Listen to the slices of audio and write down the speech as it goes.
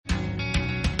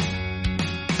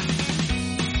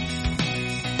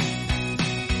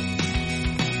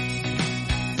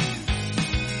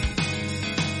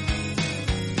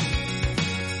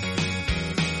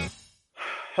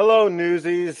Hello,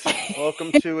 newsies.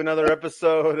 Welcome to another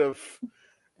episode of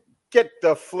Get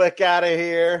the Flick Out of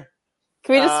Here.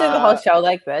 Can we just do the whole show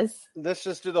like this? Let's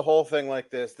just do the whole thing like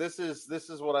this. This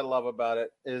is what I love about it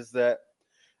is that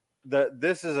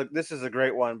this is a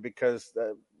great one because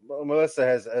Melissa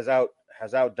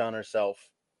has outdone herself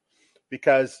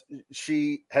because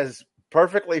she has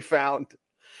perfectly found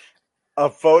a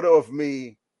photo of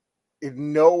me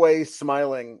in no way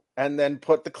smiling and then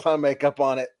put the clown makeup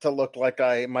on it to look like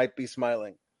I might be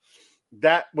smiling.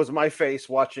 That was my face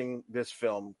watching this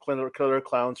film, Killer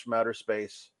Clowns from Outer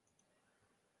Space.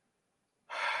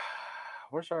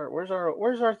 Where's our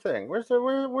thing?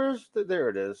 There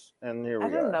it is. And here we are.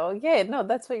 I don't know. Yeah, no,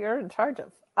 that's what you're in charge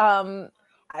of. I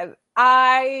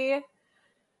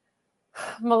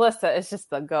Melissa is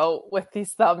just the goat with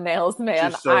these thumbnails,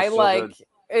 man. So like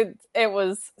good. It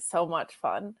was so much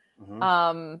fun.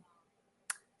 Mm-hmm.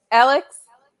 Alex,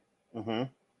 Mm-hmm.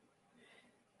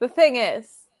 the thing is,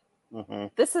 Mm-hmm.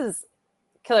 this is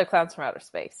Killer Clowns from Outer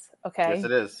Space, okay? Yes,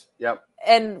 it is. Yep.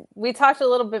 And we talked a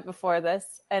little bit before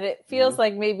this, and it feels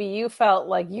like maybe you felt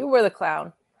like you were the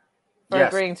clown for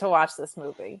agreeing to watch this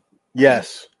movie.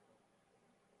 Yes.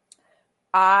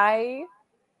 I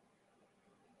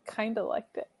kind of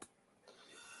liked it.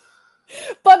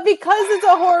 But because it's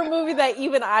a horror movie that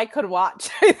even I could watch,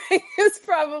 I think is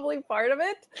probably part of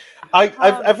it. I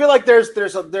feel like there's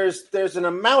an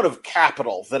amount of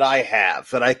capital that I have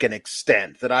that I can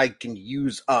extend, that I can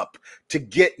use up to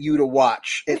get you to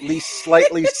watch at least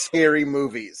slightly scary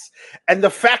movies. And the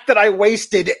fact that I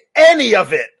wasted any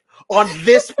of it on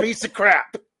this piece of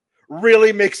crap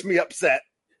really makes me upset.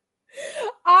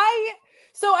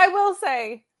 So I will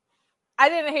say, I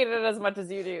didn't hate it as much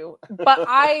as you do, but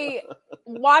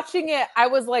watching it, I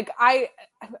was like, I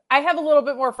have a little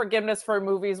bit more forgiveness for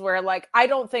movies where, like, I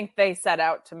don't think they set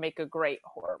out to make a great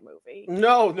horror movie.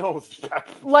 No.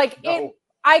 Like, no.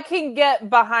 I can get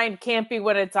behind campy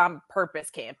when it's on purpose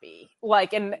campy.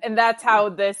 Like, and that's how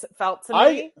this felt to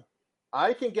me.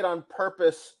 I can get on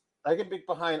purpose. I can be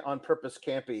behind on purpose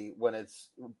campy when it's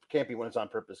on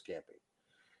purpose campy.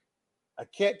 I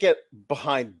can't get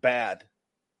behind bad.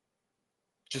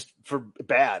 Just for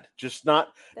bad, just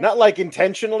not like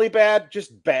intentionally bad,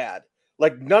 just bad.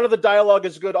 Like none of the dialogue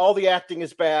is good. All the acting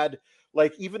is bad.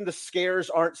 Like even the scares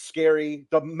aren't scary.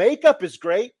 The makeup is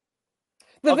great.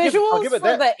 The visuals for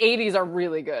the 80s are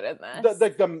really good in this.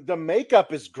 The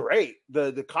makeup is great.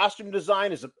 The costume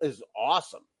design is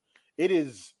awesome. It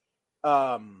is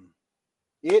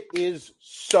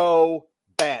so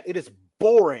bad. It is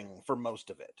boring for most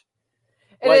of it.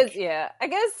 It is, yeah. I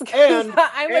guess I'm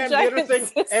a giant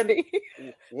sissy. And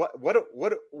what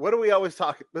do we always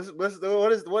talk?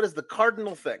 What is the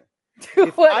cardinal thing?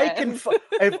 If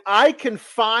I can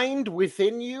find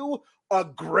within you a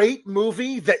great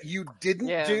movie that you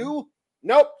didn't do,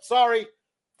 nope, sorry,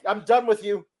 I'm done with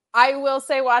you. I will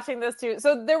say, watching this too.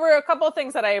 So there were a couple of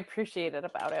things that I appreciated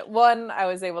about it. One, I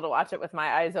was able to watch it with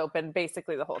my eyes open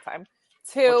basically the whole time.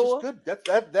 Two, which is good.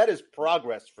 That is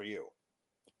progress for you.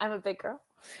 I'm a big girl.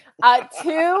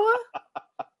 Two,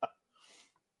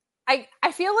 I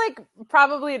feel like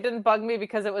probably it didn't bug me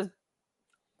because it was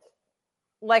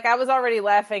like I was already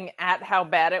laughing at how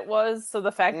bad it was. So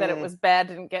the fact that it was bad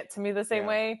didn't get to me the same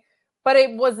way. But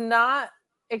it was not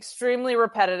extremely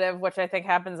repetitive, which I think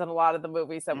happens in a lot of the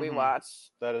movies that we watch.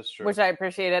 That is true. Which I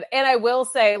appreciated. And I will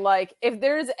say, like, if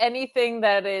there's anything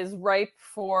that is ripe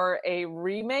for a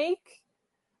remake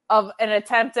of an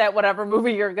attempt at whatever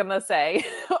movie you're going to say,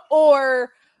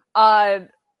 or a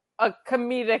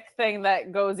comedic thing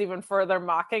that goes even further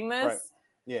mocking this. Right.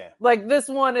 Yeah. Like, this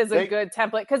one is a good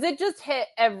template because it just hit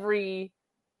every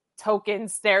token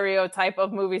stereotype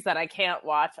of movies that I can't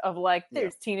watch of, like,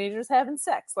 there's teenagers having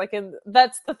sex. Like,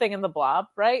 that's the thing in The Blob,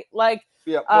 right? Like,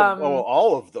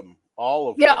 all of them. All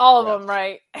of them,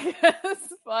 right?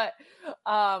 But,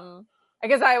 I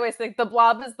guess I always think The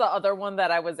Blob is the other one that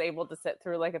I was able to sit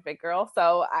through like a big girl.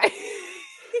 So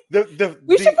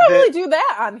we should probably do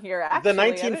that on here. Actually, the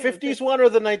 1950s one or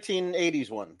the 1980s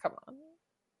one? Come on.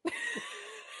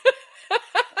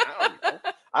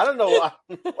 I don't know.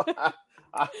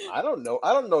 I don't know.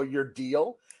 I don't know your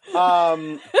deal.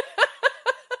 You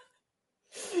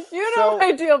know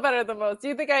my deal better than most. Do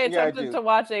you think I attempted to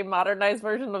watch a modernized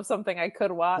version of something I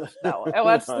could watch? No, I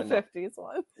watched the 50s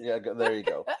one. Yeah, there you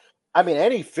go. I mean,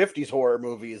 any 50s horror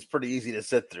movie is pretty easy to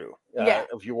sit through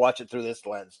if you watch it through this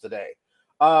lens today.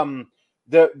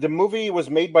 The movie was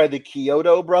made by the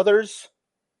Kyoto brothers.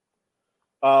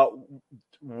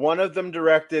 One of them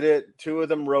directed it, two of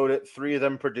them wrote it, three of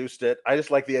them produced it. I just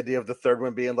like the idea of the third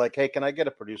one being like, hey, can I get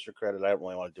a producer credit? I don't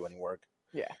really want to do any work.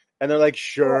 Yeah. And they're like,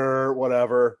 sure,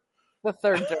 whatever. the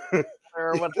third Joker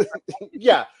or whatever.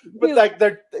 Yeah, but like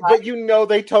they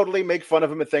totally make fun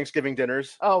of him at Thanksgiving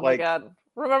dinners. Oh my god!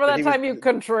 Remember that time you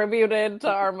contributed to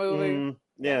our movie?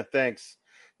 Yeah, thanks.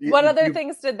 What other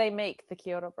things did they make? The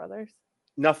Kyoto Brothers?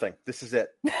 Nothing. This is it.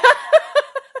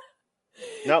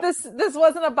 No, this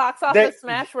wasn't a box office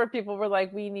smash where people were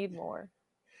like, "We need more."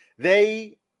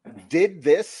 They did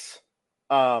this.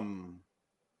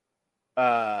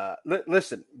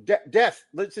 Listen, Death.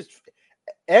 Let's just.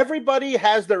 Everybody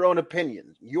has their own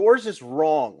opinion. Yours is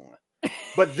wrong,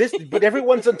 but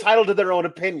everyone's entitled to their own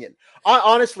opinion.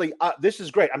 Honestly, this is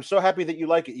great. I'm so happy that you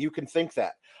like it. You can think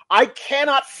that. I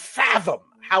cannot fathom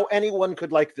how anyone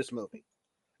could like this movie.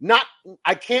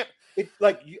 I can't.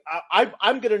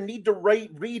 I'm going to need to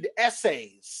read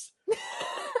essays.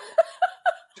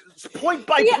 Point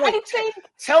by point.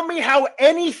 Tell me how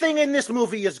anything in this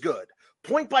movie is good.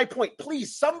 Point by point.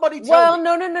 Please, somebody tell me.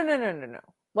 Well, no.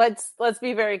 Let's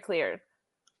be very clear.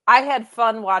 I had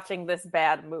fun watching this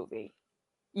bad movie.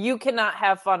 You cannot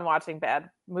have fun watching bad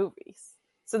movies.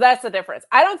 So that's the difference.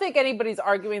 I don't think anybody's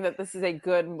arguing that this is a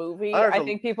good movie. I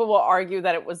think people will argue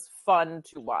that it was fun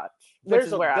to watch, which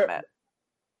is where I'm at.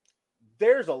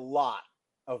 There's a lot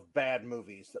of bad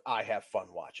movies that I have fun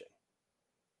watching.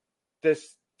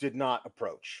 This did not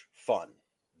approach fun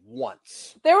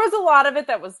once. There was a lot of it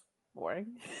that was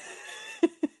boring.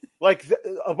 Like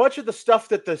a bunch of the stuff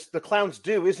that the clowns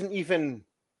do isn't even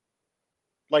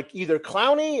like either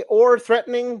clowny or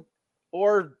threatening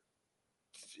or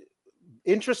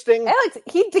interesting. Alex,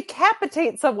 he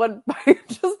decapitates someone by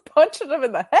just punching him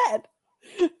in the head.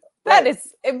 That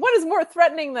is, what is more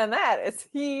threatening than that? Is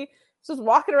he just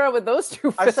walking around with those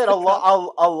two? I said a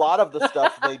lot of the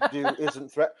stuff they do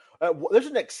isn't threat.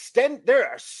 There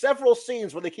are several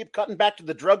scenes where they keep cutting back to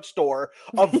the drugstore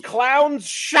of clowns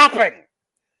shopping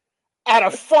at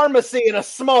a pharmacy in a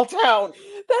small town.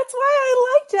 That's why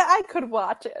I liked it. I could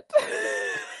watch it.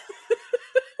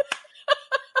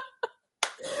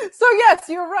 So yes,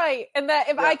 you're right. And that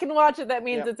if I can watch it, that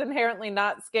means it's inherently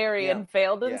not scary and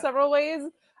failed in several ways.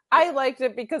 I liked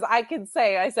it because I can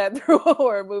say I sat through a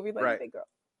horror movie like a big girl.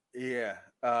 Yeah.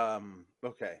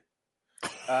 Okay.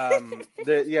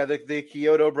 The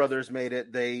Kyoto Brothers made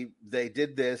it. They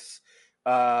did this.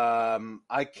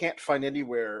 I can't find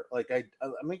anywhere like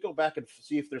let me go back and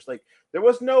see if there's there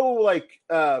was no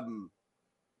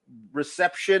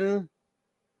reception.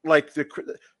 Like the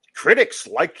critics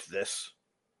liked this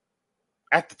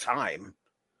at the time.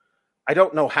 I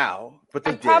don't know how, but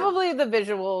they did. Probably the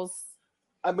visuals.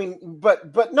 I mean,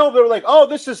 but no, they were like, "Oh,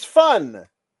 this is fun.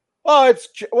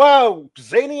 Oh,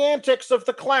 zany antics of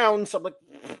the clowns." I'm like,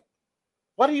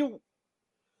 "What do you?"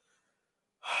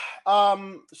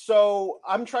 So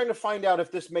I'm trying to find out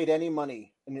if this made any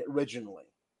money originally,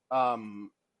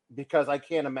 because I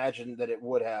can't imagine that it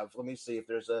would have. Let me see if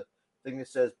there's a thing that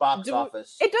says box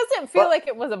office. It doesn't feel like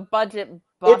it was a budget.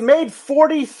 It made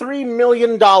 $43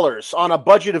 million on a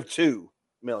budget of $2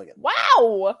 million.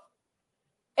 Wow!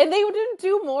 And they didn't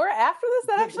do more after this.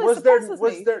 That actually surprises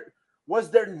me. Was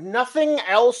there nothing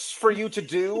else for you to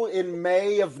do in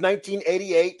May of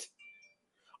 1988?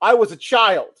 I was a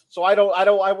child, so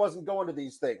I wasn't going to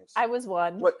these things. I was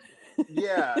one. But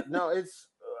yeah, no, it's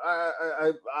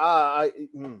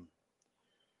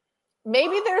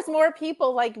Maybe there's more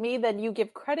people like me than you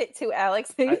give credit to,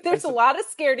 Alex. Maybe there's a lot of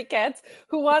scaredy cats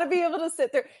who want to be able to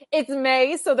sit there. It's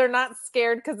May, so they're not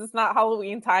scared because it's not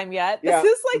Halloween time yet. Yeah.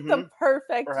 This is the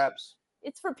perfect. Perhaps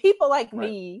it's for people like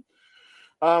me.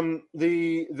 The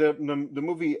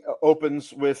movie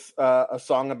opens with a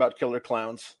song about killer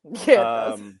clowns.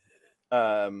 Yeah.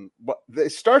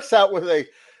 It starts out with a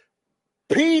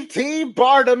P.T.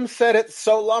 Barnum said it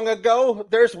so long ago.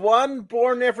 There's one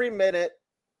born every minute.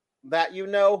 That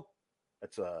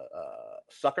that's a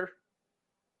sucker.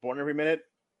 Born every minute.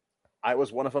 I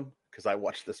was one of them because I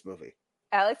watched this movie.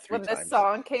 Alex, when this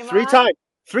song came on?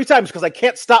 Three times because I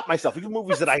can't stop myself. Even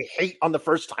movies that I hate on the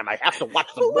first time, I have to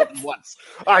watch them more than once.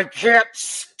 I can't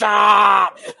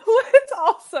stop. It's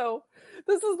also,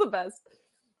 this is the best.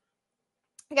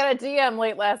 I got a DM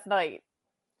late last night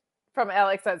from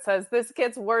Alex that says, this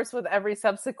gets worse with every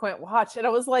subsequent watch. And I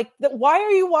was like, why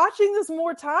are you watching this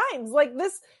more times? Like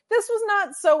this was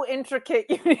not so intricate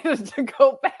you needed to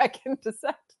go back and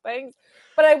dissect things.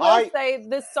 But I will say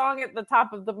this song at the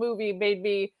top of the movie made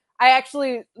me, I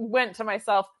actually went to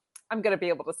myself, I'm going to be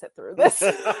able to sit through this.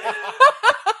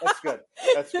 That's good.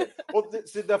 Well,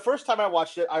 the first time I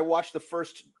watched the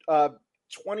first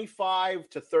 25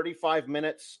 to 35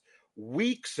 minutes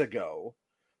weeks ago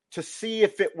to see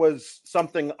if it was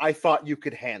something I thought you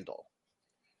could handle.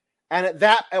 And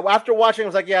after watching, I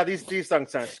was like, yeah, these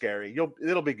songs sound scary.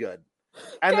 It'll be good.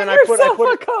 And Get then I yourself put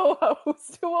a it.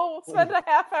 co-host who will spend a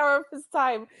half hour of his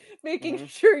time making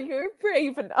sure you're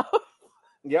brave enough.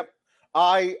 Yep.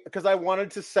 Because I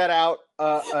wanted to set out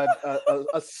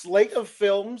a slate of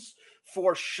films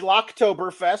for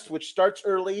Schlocktoberfest, which starts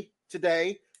early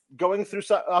today, going through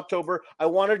October. I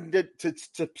wanted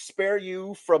to spare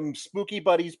you from Spooky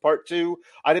Buddies Part 2.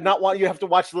 I did not want you to have to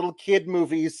watch little kid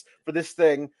movies for this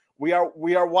thing. We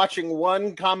are watching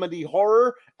one comedy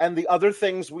horror, and the other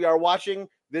things we are watching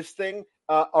this thing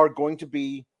are going to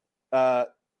be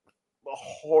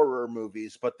horror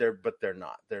movies, but they're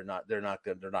not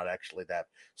actually that.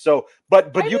 So,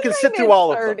 but I'm you in can my sit through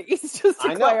all of them. mid-30s, just to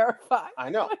I know. clarify. I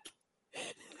know.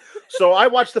 So I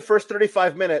watched the first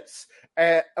 35 minutes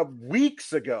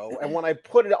weeks ago, and when I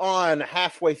put it on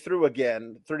halfway through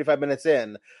again, 35 minutes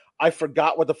in, I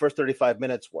forgot what the first 35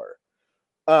 minutes were.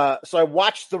 So I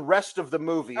watched the rest of the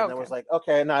movie, and I was like,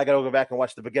 okay, now I got to go back and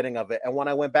watch the beginning of it. And when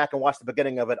I went back and watched the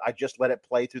beginning of it, I just let it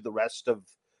play through the rest of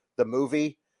the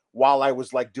movie while I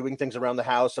was like doing things around the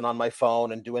house and on my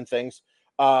phone and doing things.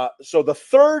 So the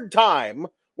third time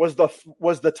was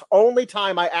the only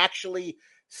time I actually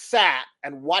sat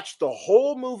and watched the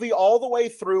whole movie all the way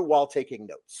through while taking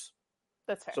notes.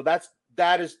 That's fair. So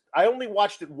that is I only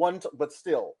watched it once, but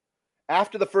still,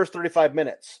 after the first 35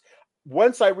 minutes,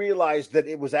 once I realized that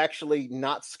it was actually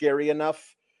not scary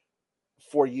enough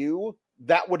for you,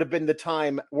 that would have been the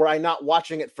time were I not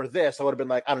watching it for this, I would have been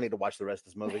like, I don't need to watch the rest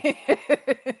of this movie.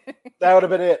 That would have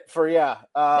been it for, yeah.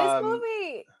 This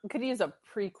movie could use a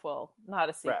prequel, not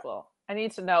a sequel. Right. I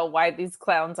need to know why these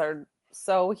clowns are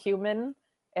so human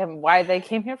and why they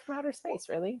came here from outer space,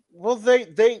 really. Well,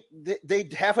 they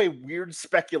have a weird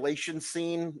speculation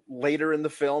scene later in the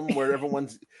film where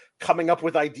everyone's coming up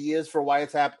with ideas for why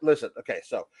it's happened. Listen, okay,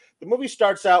 so the movie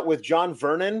starts out with John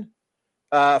Vernon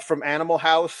from Animal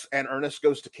House and Ernest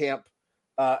Goes to Camp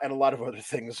and a lot of other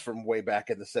things from way back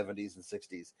in the 70s and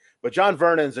 60s. But John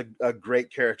Vernon's a great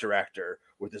character actor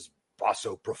with his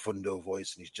basso profundo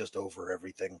voice, and he's just over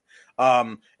everything.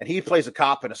 And he plays a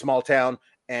cop in a small town,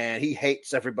 and he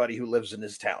hates everybody who lives in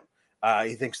his town.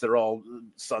 He thinks they're all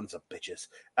sons of bitches,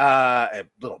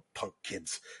 little punk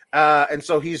kids. And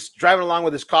so he's driving along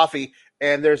with his coffee,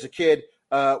 and there's a kid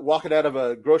walking out of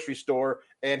a grocery store,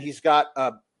 and he's got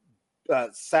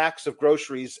sacks of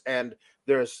groceries, and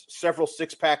there's several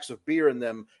 6-packs of beer in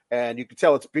them, and you can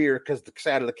tell it's beer because the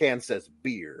side of the can says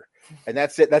beer, and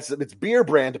that's it. It's beer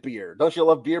brand beer. Don't you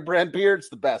love beer brand beer? It's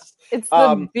the best. It's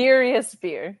the beeriest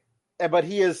beer. But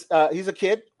he's a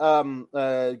kid, got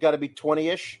to be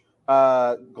 20-ish,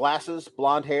 glasses,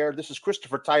 blonde hair. This is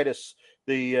Christopher Titus,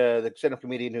 the stand-up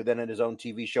comedian who then had his own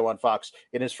TV show on Fox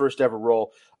in his first ever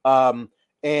role. And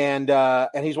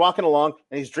he's walking along,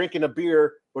 and he's drinking a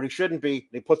beer where he shouldn't be. And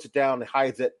he puts it down and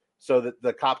hides it so that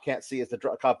the cop can't see. As the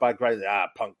cop bike rides,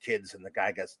 punk kids, and the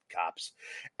guy gets cops.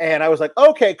 And I was like,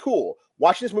 okay, cool.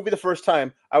 Watching this movie the first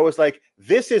time, I was like,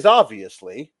 this is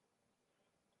obviously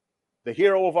the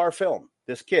hero of our film,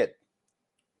 this kid.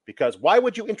 Because why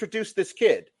would you introduce this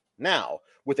kid now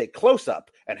with a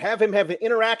close-up and have him have an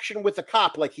interaction with the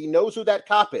cop like he knows who that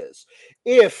cop is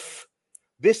if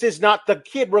this is not the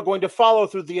kid we're going to follow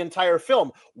through the entire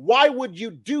film? Why would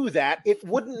you do that? It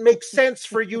wouldn't make sense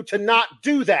for you to not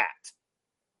do that.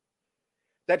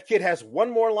 That kid has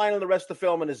one more line on the rest of the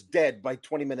film and is dead by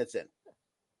 20 minutes in.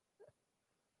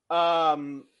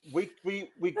 We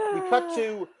cut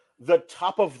to the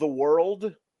top of the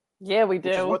world. Yeah, we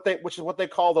do. Which is what they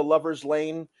call the Lover's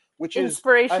Lane, which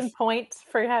inspiration point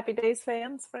for Happy Days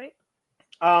fans, right?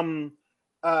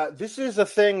 This is a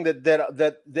thing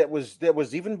that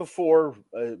was even before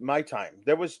my time.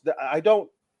 There was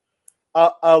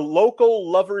a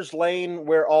local Lover's Lane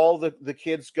where all the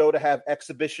kids go to have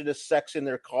exhibitionist sex in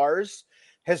their cars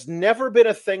has never been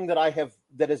a thing that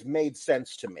has made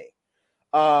sense to me.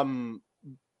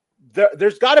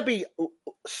 There's got to be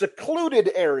secluded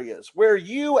areas where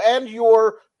you and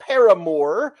your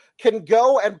paramour can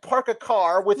go and park a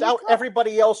car without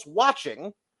everybody else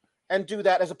watching and do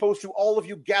that, as opposed to all of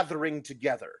you gathering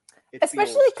together.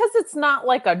 Especially because it's not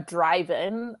like a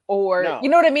drive-in or, you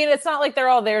know what I mean? It's not like they're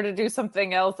all there to do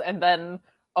something else and then,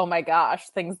 oh my gosh,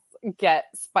 things get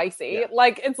spicy. Yeah.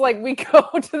 Like, it's like we go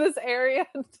to this area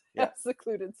and have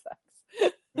secluded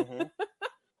sex. Mm-hmm.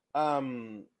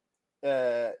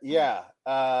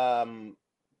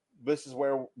 This is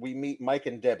where we meet Mike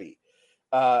and Debbie.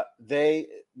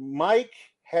 Mike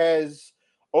has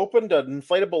opened an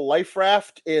inflatable life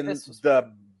raft in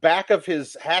the back of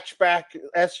his hatchback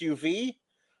SUV,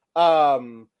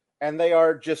 and they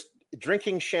are just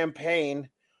drinking champagne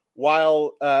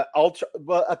while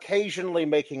occasionally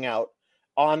making out.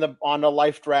 on the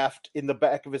life draft in the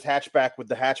back of his hatchback with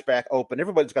the hatchback open.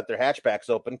 Everybody's got their hatchbacks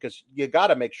open because you got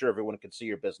to make sure everyone can see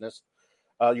your business,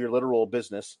 your literal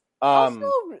business.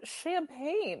 Also,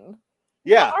 champagne.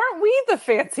 Yeah, aren't we the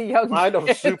fancy young I know,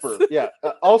 kids? super. Yeah.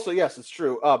 Also, yes, it's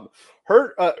true.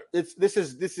 This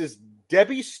is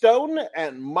Debbie Stone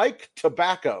and Mike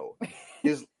Tobacco.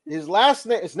 His last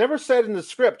name, it's never said in the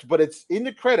script, but it's in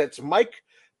the credits. Mike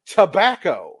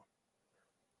Tobacco.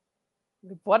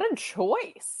 What a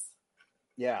choice.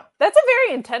 Yeah. That's a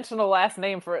very intentional last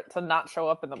name for it to not show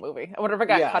up in the movie. I wonder if it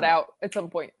got cut out at some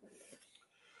point.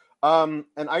 An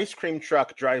ice cream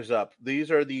truck drives up. These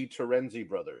are the Terenzi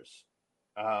brothers.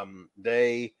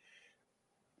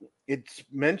 It's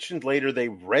mentioned later they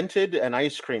rented an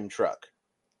ice cream truck.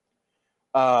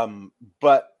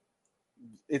 But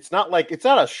it's not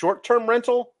a short-term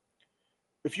rental.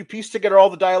 If you piece together all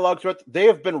the dialogue, they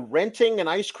have been renting an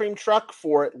ice cream truck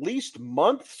for at least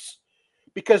months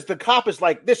because the cop is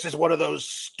like, this is one of those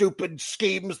stupid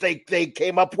schemes they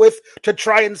came up with to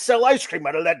try and sell ice cream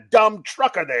out of that dumb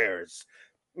truck of theirs.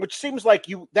 Which seems like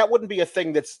that wouldn't be a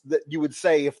thing that you would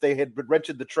say if they had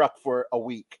rented the truck for a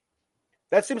week.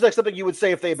 That seems like something you would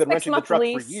say if they had been renting the truck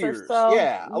for years. So.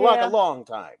 Yeah, a long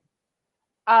time.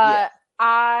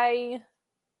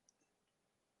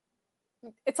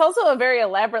 It's also a very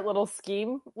elaborate little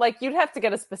scheme. Like, you'd have to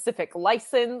get a specific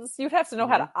license. You'd have to know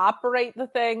how to operate the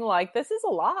thing. Like, this is a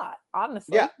lot,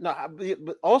 honestly. Yeah, no,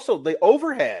 but also the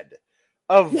overhead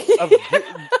of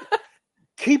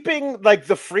keeping like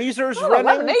the freezers running. A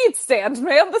lemonade stand,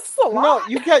 man. This is a lot. No,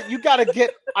 you got to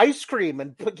get ice cream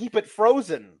and keep it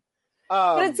frozen.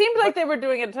 But it seemed like they were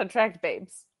doing it to attract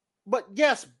babes. But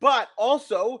yes, but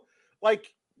also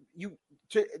like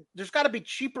there's got to be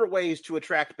cheaper ways to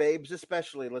attract babes,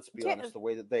 especially, let's be honest, the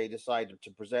way that they decided to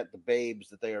present the babes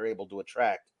that they are able to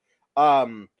attract.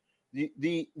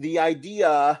 The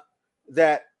idea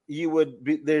that you would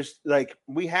be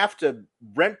we have to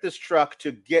rent this truck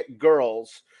to get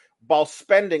girls while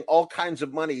spending all kinds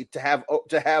of money to have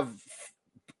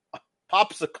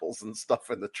popsicles and stuff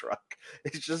in the truck.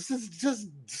 It's just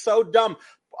so dumb.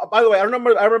 By the way, I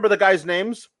remember the guys'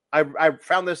 names. I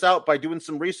found this out by doing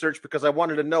some research because I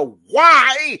wanted to know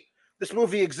why this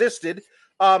movie existed.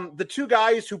 The two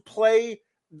guys who play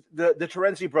the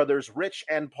Terenzi brothers, Rich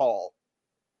and Paul,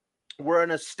 were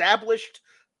an established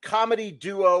comedy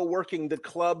duo working the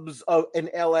clubs in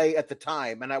LA at the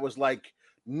time. And I was like,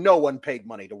 no one paid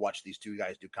money to watch these two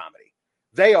guys do comedy.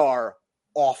 They are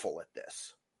awful at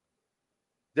this.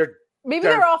 They're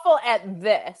awful at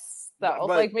this. Though,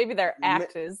 like maybe their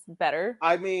act is better.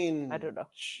 I mean, I don't know.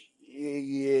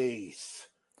 Yes.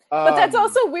 But that's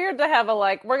also weird to have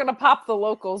we're going to pop the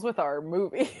locals with our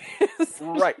movie.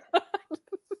 Right.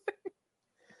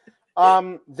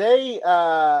 They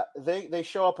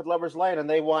show up at Lover's Lane and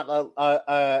they want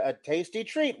a tasty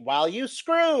treat while you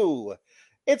screw.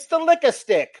 It's the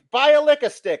lick-a-stick. Buy a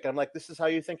lick-a-stick. I'm like, this is how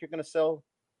you think you're going to sell?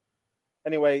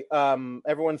 Anyway,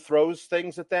 everyone throws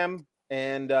things at them.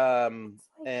 And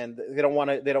they don't want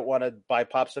to buy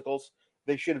popsicles.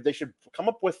 They should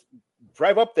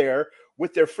drive up there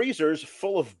with their freezers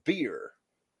full of beer,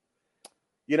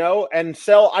 and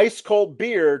sell ice cold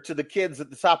beer to the kids at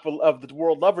the top of the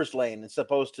World Lovers Lane as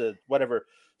opposed to whatever.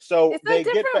 So it's a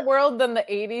different world than the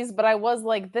 80s, but I was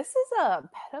like, this is a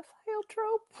pedophile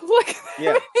trope.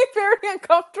 Yeah. Very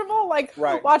uncomfortable.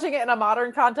 Watching it in a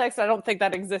modern context, I don't think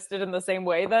that existed in the same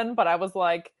way then, but I was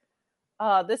like,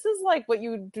 this is like what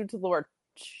you do to lure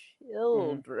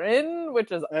children,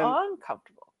 which is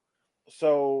uncomfortable.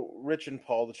 So Rich and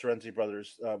Paul, the Terenzi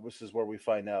brothers, this is where we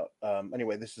find out.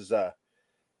 Anyway, this is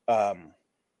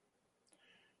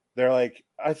they're like,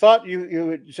 I thought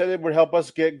you said it would help us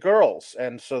get girls,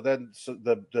 and so the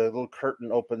little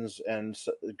curtain opens and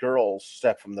girls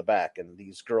step from the back, and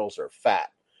these girls are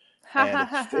fat, and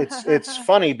it's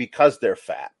funny because they're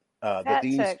fat.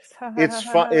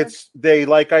 They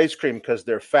like ice cream because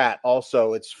they're fat.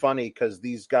 Also, it's funny because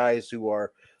these guys who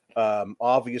are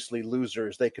obviously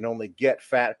losers, they can only get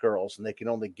fat girls, and they can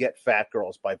only get fat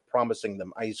girls by promising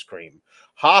them ice cream.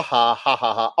 Ha ha ha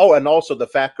ha ha. Oh, and also the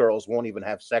fat girls won't even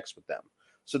have sex with them,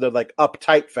 so they're like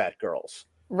uptight fat girls,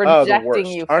 rejecting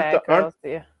you, fat girls.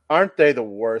 Aren't they the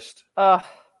worst?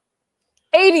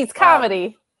 80s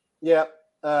comedy. Yeah.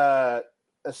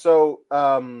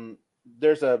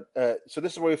 There's so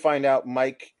this is where we find out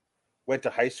Mike went to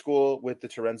high school with the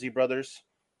Terenzi brothers.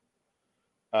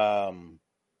 And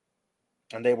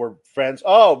they were friends.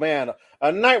 Oh man,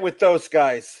 a night with those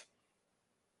guys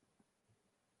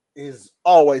is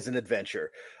always an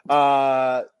adventure.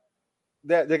 The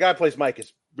guy who plays Mike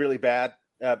is really bad.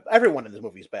 Everyone in this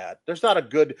movie is bad. There's not a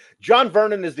good. John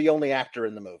Vernon is the only actor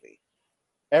in the movie.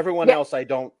 Everyone else, I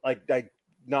don't like.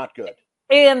 Not good.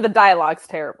 And the dialogue's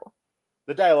terrible.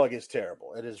 The dialogue is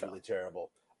terrible. It is really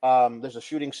terrible. There's a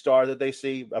shooting star that they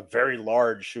see, a very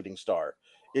large shooting star.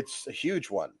 It's a huge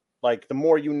one, like the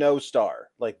more you know star,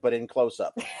 like but in close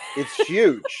up. It's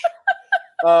huge.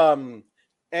 So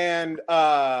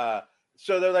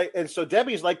they're like, and so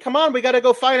Debbie's like, "Come on, we got to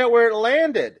go find out where it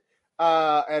landed."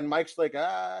 And Mike's like,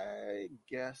 "I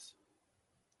guess."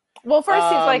 Well, first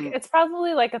he's like, "It's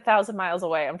probably like 1,000 miles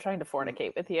away. I'm trying to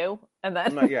fornicate with you," and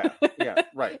then yeah,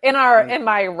 right. in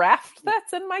my raft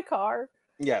that's in my car.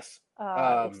 Yes,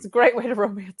 it's a great way to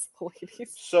romance the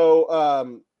ladies.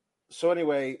 So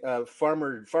anyway,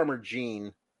 Farmer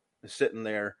Gene is sitting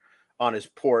there on his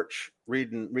porch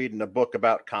reading a book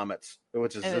about comets,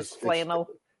 which is this flannel.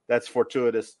 That's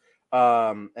fortuitous.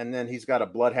 And then he's got a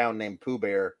bloodhound named Pooh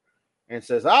Bear, and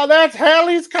says, "Oh, that's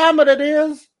Halley's Comet. It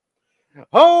is.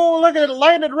 Oh, look at it,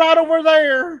 landed right over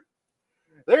there.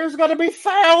 There's going to be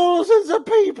thousands of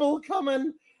people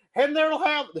coming, and they'll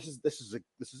have this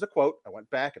is a quote. I went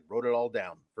back and wrote it all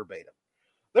down verbatim.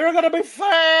 There are going to be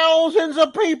thousands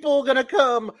of people going to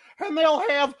come, and they'll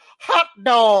have hot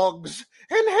dogs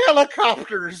and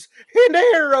helicopters and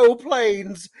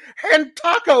aeroplanes and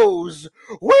tacos.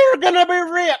 We're going to be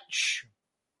rich."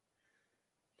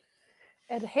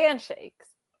 And handshakes.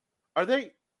 Are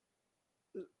they?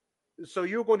 So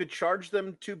you're going to charge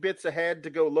them 2 bits a head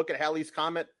to go look at Halley's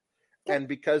Comet? And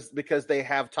because they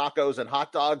have tacos and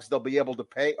hot dogs, they'll be able to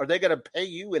pay. Are they going to pay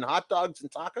you in hot dogs and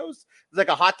tacos? It's like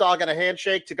a hot dog and a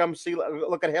handshake to come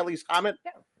look at Halley's Comet.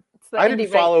 Yeah, I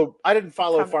didn't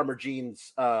follow Farmer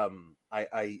Gene's. No,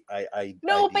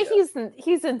 but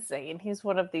he's insane. He's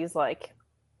one of these like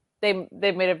they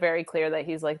made it very clear that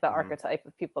he's like the archetype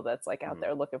of people that's like out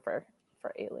there looking for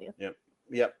aliens.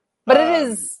 Yep. But it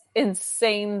is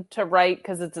insane to write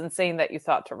because it's insane that you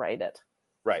thought to write it.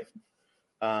 Right.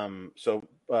 So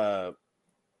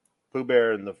Pooh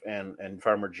Bear and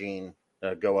Farmer Gene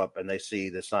go up and they see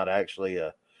that's not actually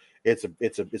it's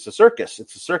a circus.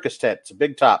 It's a circus tent. It's a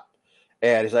big top.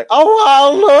 And he's like, "Oh,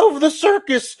 I love the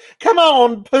circus. Come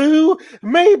on, Pooh.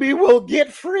 Maybe we'll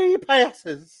get free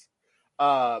passes."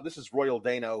 This is Royal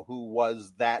Dano, who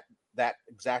was that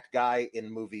exact guy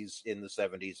in movies in the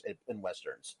 70s in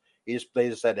Westerns. They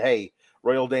just said, "Hey,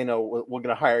 Royal Dano, we're going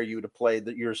to hire you to play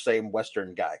your same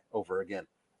Western guy over again."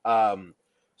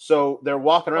 So they're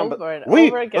walking around,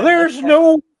 there's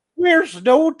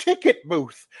no ticket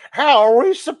booth. How are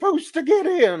we supposed to get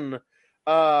in?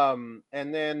 And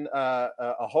then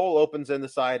a hole opens in the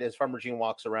side as Farmer Gene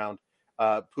walks around.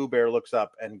 Pooh Bear looks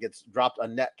up and a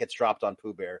net gets dropped on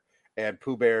Pooh Bear, and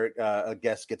Pooh Bear, I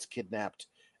guess, gets kidnapped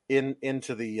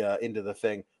into the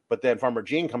thing. But then Farmer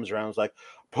Gene comes around and is like,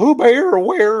 "Pooh Bear,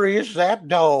 where is that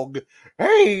dog?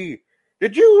 Hey,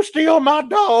 did you steal my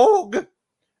dog?"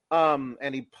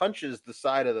 And he punches the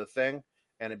side of the thing,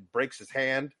 and it breaks his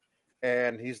hand.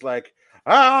 And he's like,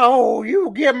 "Oh,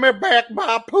 you give me back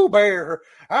my Pooh Bear.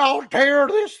 I'll tear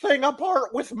this thing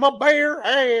apart with my bare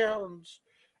hands."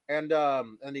 And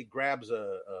he grabs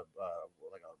a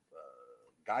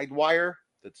guide wire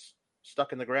that's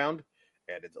stuck in the ground,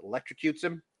 and it electrocutes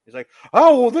him. He's like,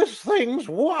 "Oh, this thing's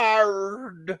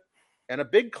wired." And a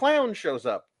big clown shows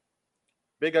up.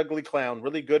 Big, ugly clown.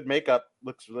 Really good makeup.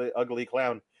 Looks really ugly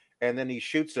clown. And then he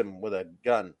shoots him with a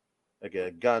gun. Like a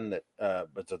gun that,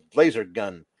 it's a laser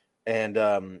gun. And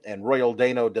Royal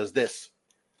Dano does this.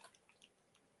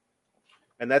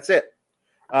 And that's it.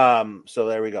 So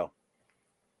there we go.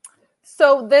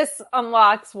 So this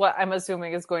unlocks what I'm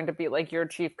assuming is going to be like your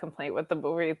chief complaint with the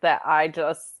movie, that I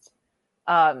just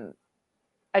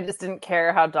didn't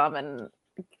care how dumb and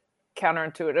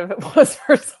counterintuitive it was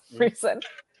for some reason.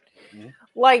 Mm-hmm.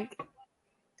 Like,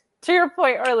 to your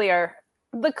point earlier,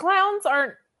 the clowns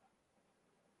they're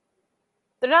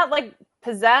not like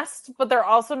possessed, but they're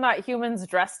also not humans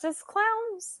dressed as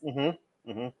clowns.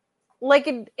 Mm-hmm. Mm-hmm. Like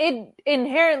it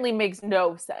inherently makes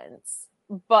no sense,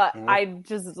 but I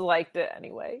just liked it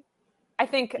anyway. I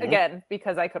think again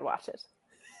because I could watch it.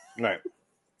 Right.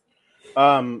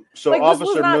 So like, Officer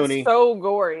this was not Mooney, so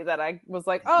gory that I was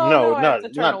like, "Oh no, I have to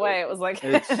turn away." It was like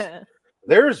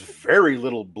there's very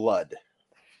little blood.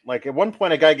 Like at one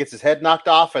point, a guy gets his head knocked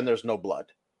off, and there's no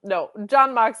blood. No,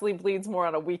 John Moxley bleeds more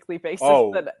on a weekly basis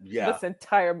than this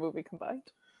entire movie combined.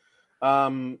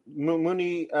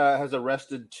 Mooney has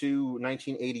arrested 2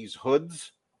 1980s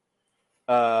hoods.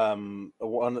 One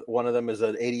of them is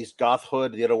an 80s goth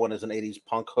hood. The other one is an 80s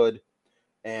punk hood.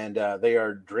 And they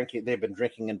are drinking. They've been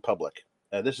drinking in public.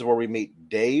 This is where we meet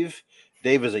Dave.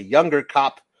 Dave is a younger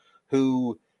cop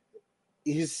who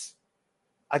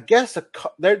I guess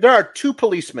there are two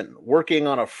policemen working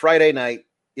on a Friday night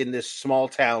in this small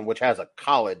town, which has a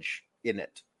college in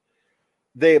it.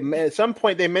 At some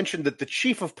point they mentioned that the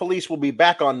chief of police will be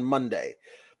back on Monday.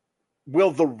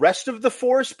 Will the rest of the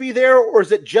force be there, or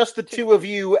is it just the two of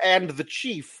you and the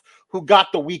chief who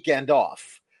got the weekend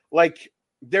off? Like,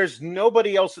 there's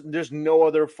nobody else. There's no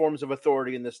other forms of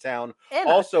authority in this town.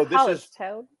 Also,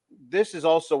 this is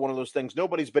also one of those things.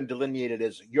 Nobody's been delineated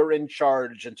as you're in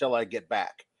charge until I get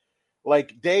back.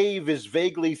 Like, Dave is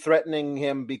vaguely threatening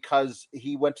him because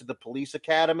he went to the police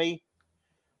academy,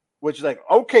 which is like,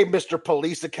 okay, Mr.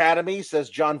 Police Academy,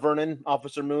 says John Vernon,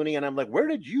 Officer Mooney. And I'm like, where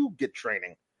did you get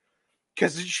training?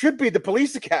 Because it should be the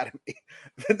police academy.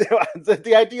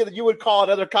 The idea that you would call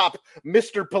another cop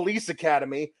Mr. Police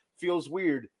Academy feels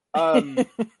weird. But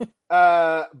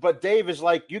Dave is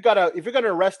like, if you're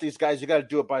gonna arrest these guys, you gotta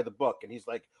do it by the book. And he's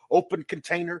like, open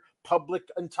container, public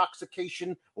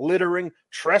intoxication, littering,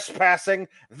 trespassing.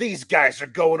 These guys are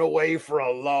going away for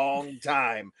a long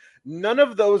time. None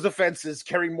of those offenses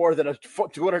carry more than a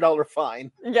 $200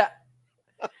 fine. Yeah.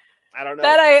 I don't know.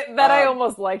 I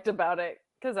almost liked about it.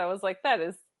 Because I was like, that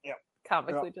is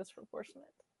comically disproportionate.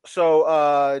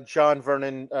 So John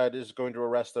Vernon is going to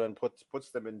arrest them and puts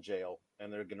them in jail,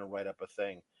 and they're going to write up a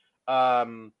thing.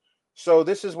 So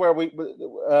this is where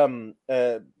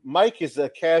Mike is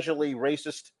casually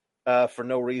racist for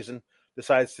no reason.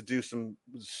 Decides to do some.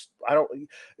 It's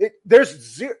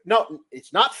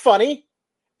not funny.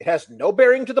 It has no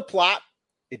bearing to the plot.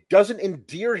 It doesn't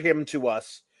endear him to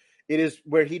us. It is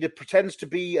where he pretends to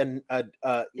be a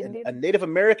Native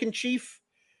American chief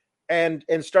and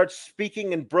starts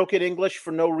speaking in broken English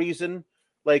for no reason.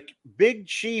 Like, Big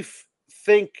Chief,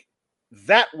 think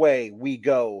that way we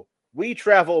go. We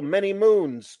travel many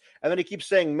moons. And then he keeps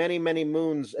saying many, many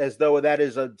moons as though that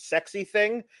is a sexy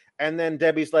thing. And then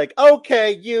Debbie's like,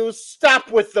 okay, you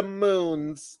stop with the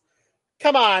moons.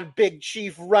 Come on, Big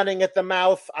Chief running at the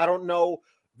mouth. I don't know.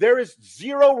 There is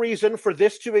zero reason for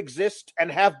this to exist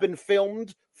and have been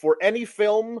filmed for any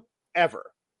film ever.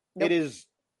 Nope. It is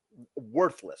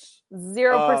worthless.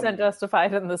 0%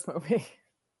 justified in this movie.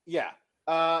 Yeah.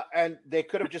 And they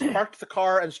could have just parked the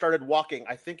car and started walking.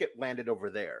 I think it landed over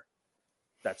there.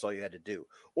 That's all you had to do.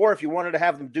 Or if you wanted to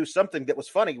have them do something that was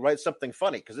funny, write something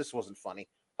funny, because this wasn't funny.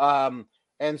 And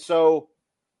so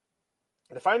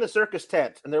they find the circus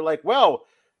tent, and they're like, well,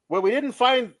 we didn't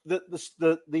find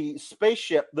the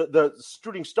spaceship, the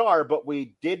shooting star, but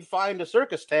we did find a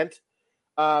circus tent.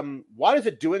 What is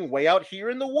it doing way out here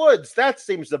in the woods? That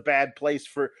seems a bad place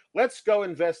for. Let's go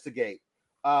investigate.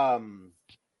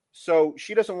 So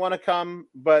she doesn't want to come,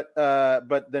 but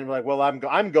then we're like, well,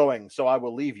 I'm going, so I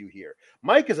will leave you here.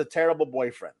 Mike is a terrible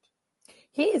boyfriend.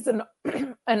 He is an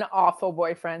awful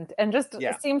boyfriend, and just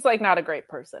seems like not a great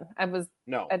person. I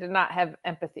did not have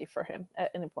empathy for him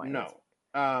at any point. No.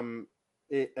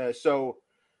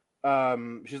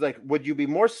 She's like, would you be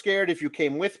more scared if you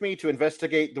came with me to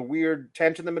investigate the weird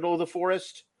tent in the middle of the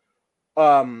forest?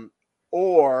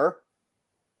 Or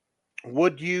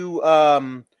would you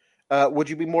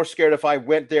be more scared if I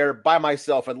went there by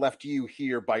myself and left you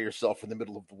here by yourself in the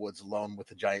middle of the woods alone with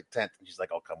a giant tent? And she's like,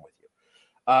 I'll come with you.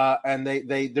 And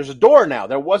there's a door now.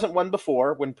 There wasn't one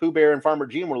before when Pooh Bear and Farmer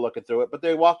Jean were looking through it, but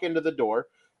they walk into the door.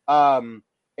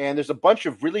 And there's a bunch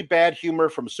of really bad humor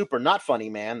from Super Not Funny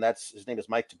Man. His name is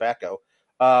Mike Tobacco.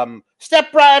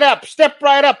 Step right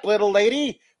up, little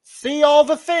lady. See all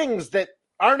the things that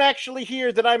aren't actually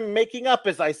here that I'm making up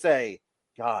as I say.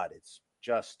 God, it's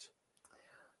just...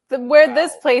 Where'd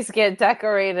this place get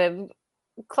decorated?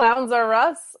 Clowns Are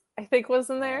Us, I think, was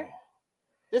in there.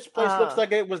 This place looks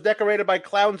like it was decorated by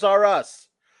Clowns Are Us.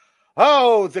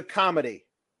 Oh, the comedy.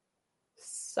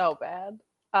 So bad.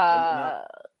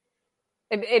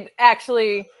 It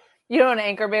actually, in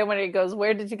Anchorman when he goes,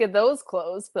 where did you get those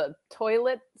clothes? The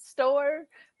toilet store?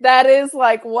 That is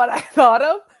like what I thought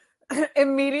of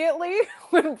immediately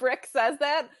when Brick says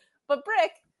that. But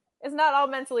Brick is not all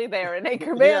mentally there in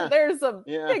Anchorman. Yeah. There's a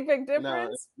big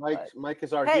difference. No, Mike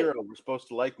is our hero. We're supposed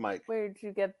to like Mike. Where'd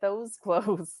you get those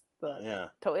clothes? The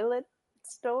toilet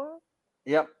store?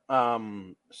 Yep.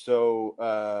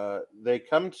 So they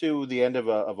come to the end of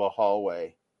a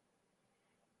hallway.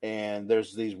 And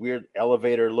there's these weird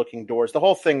elevator-looking doors. The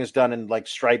whole thing is done in like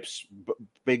stripes,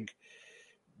 big.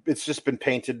 It's just been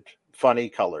painted funny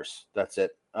colors. That's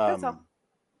it. That's all.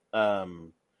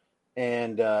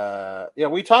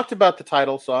 We talked about the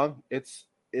title song. It's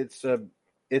a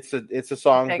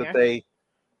song that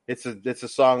it's a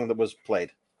song that was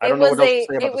played. I don't know what else to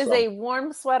say about it was a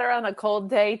warm sweater on a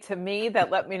cold day to me that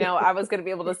let me know I was going to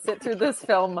be able to sit through this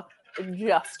film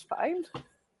just fine.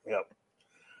 Yep.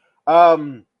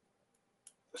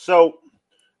 So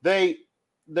they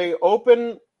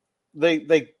open,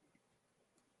 they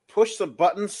push the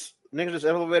buttons near this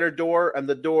elevator door, and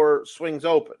the door swings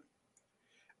open.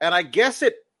 And I guess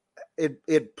it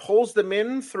pulls them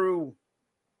in through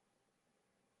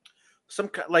some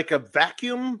like a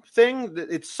vacuum thing.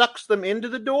 It sucks them into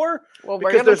the door. Well,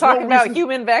 we're going to talk about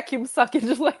human vacuum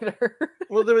suckage later.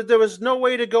 Well, there was no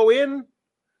way to go in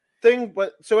thing,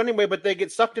 but they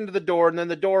get sucked into the door, and then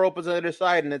the door opens on the other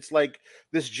side, and it's like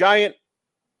this giant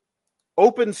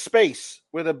open space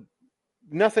with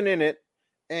nothing in it.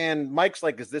 And Mike's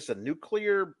like, "Is this a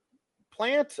nuclear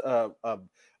plant? A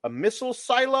missile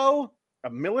silo? A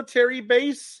military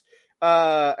base?"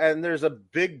 And there's a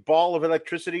big ball of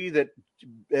electricities, and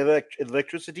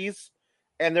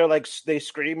they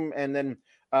scream, and then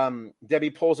Debbie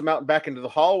pulls them out and back into the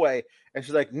hallway, and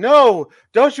she's like, "No,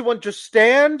 don't you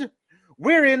understand?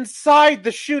 We're inside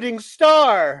the shooting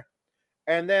star."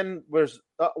 And then there's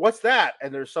what's that?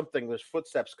 And there's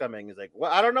footsteps coming. He's like,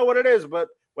 "Well, I don't know what it is, but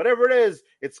whatever it is,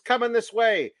 it's coming this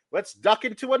way. Let's duck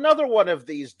into another one of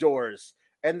these doors."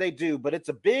 And they do, but it's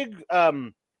a big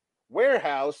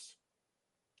warehouse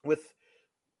with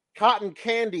cotton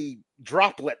candy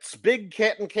droplets, big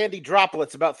cotton candy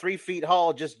droplets about 3 feet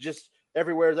tall, just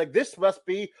everywhere. Like, this must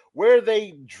be where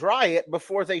they dry it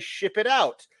before they ship it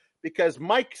out, because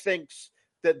Mike thinks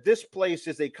that this place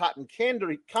is a cotton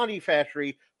candy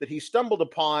factory that he stumbled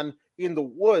upon in the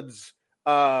woods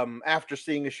after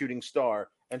seeing a shooting star.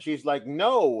 And she's like,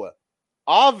 "No,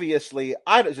 obviously,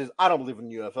 I don't believe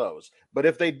in UFOs, but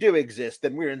if they do exist,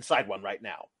 then we're inside one right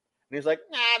now." And he's like,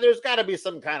 "Nah, there's got to be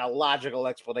some kind of logical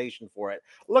explanation for it.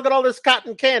 Look at all this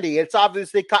cotton candy. It's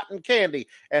obviously cotton candy."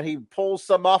 And he pulls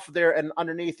some off there, and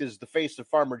underneath is the face of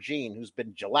Farmer Gene, who's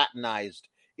been gelatinized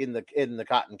in the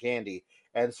cotton candy.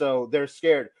 And so they're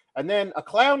scared. And then a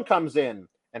clown comes in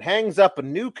and hangs up a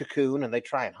new cocoon, and they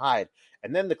try and hide.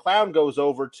 And then the clown goes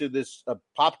over to this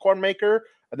popcorn maker,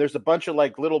 and there's a bunch of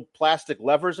like little plastic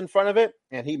levers in front of it,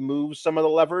 and he moves some of the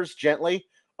levers gently,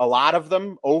 a lot of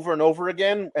them, over and over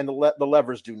again, and the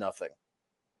levers do nothing.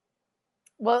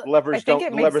 Well, I think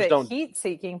it makes it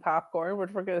heat-seeking popcorn, which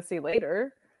we're going to see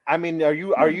later. I mean, are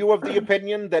you of the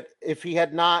opinion that if he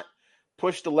had not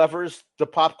pushed the levers, the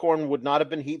popcorn would not have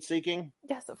been heat-seeking?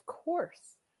 Yes, of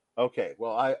course. Okay,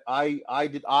 well,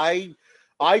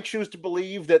 I choose to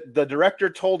believe that the director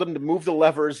told him to move the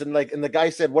levers, and the guy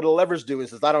said, "What do the levers do?" He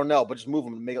says, "I don't know, but just move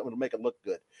them and it'll make it look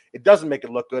good." It doesn't make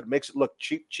it look good. It makes it look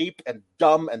cheap and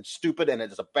dumb and stupid, and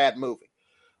it's a bad movie.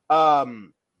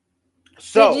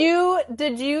 So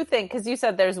did you think, because you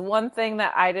said there's one thing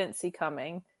that I didn't see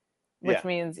coming, which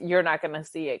means you're not going to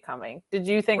see it coming. Did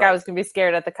you think I was going to be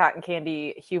scared at the cotton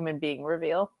candy human being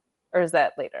reveal, or is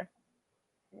that later?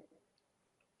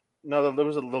 No, there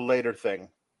was a little later thing.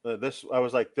 I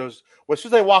was like, as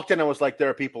soon as I walked in, I was like, there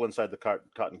are people inside the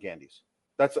cotton candies.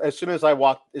 That's as soon as they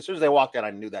walked in,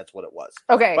 I knew that's what it was.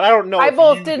 Okay, but I don't know. I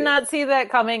both did not see that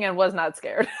coming and was not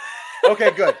scared.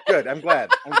 Okay, good. I'm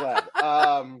glad.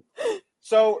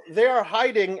 So they are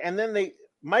hiding, and then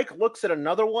Mike looks at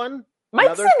another one.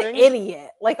 Mike's an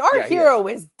idiot. Like, our hero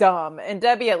is dumb, and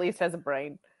Debbie at least has a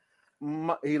brain.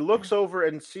 He looks over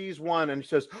and sees one, and he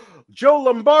says, "Joe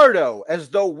Lombardo," as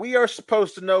though we are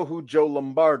supposed to know who Joe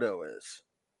Lombardo is.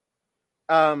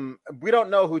 We don't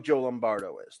know who Joe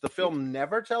Lombardo is. The film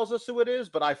never tells us who it is,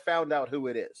 but I found out who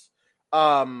it is.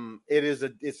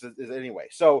 It's anyway.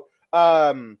 So,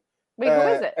 wait, who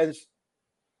is it? And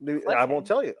I won't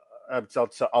tell you.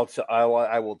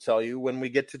 I will tell you when we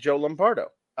get to Joe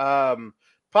Lombardo.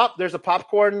 There's a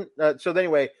popcorn. So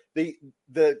anyway, the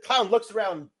clown looks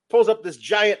around, pulls up this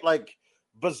giant like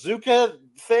bazooka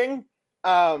thing,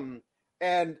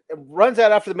 and runs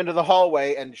out after them into the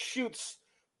hallway and shoots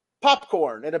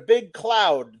popcorn in a big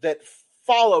cloud that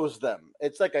follows them.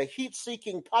 It's like a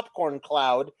heat-seeking popcorn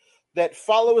cloud that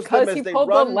follows them as they run. Because he pulled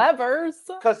the levers.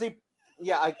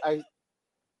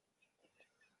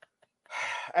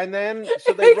 And then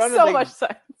so they run. So much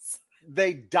sense.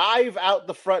 They dive out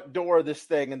the front door of this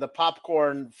thing, and the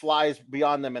popcorn flies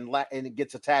beyond them, and it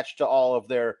gets attached to all of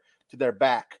their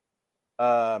back.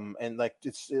 And like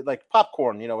it's like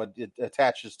popcorn, it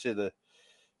attaches to the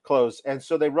clothes. And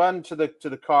so they run to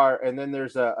the car, and then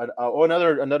there's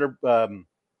another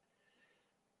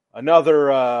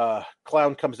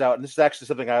clown comes out, and this is actually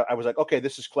something I was like, okay,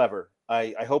 this is clever.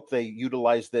 I hope they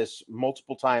utilize this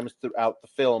multiple times throughout the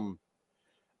film.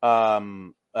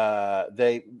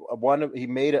 He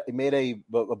made a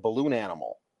balloon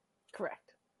animal,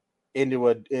 correct, into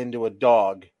a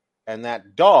dog, and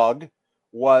that dog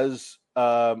was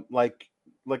like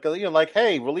like,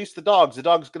 hey, release the dogs. The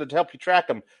dog's going to help you track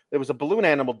them. There was a balloon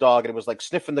animal dog, and it was like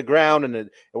sniffing the ground. And at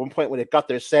one point, when it got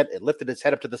their scent, it lifted its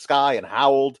head up to the sky and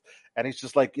howled. And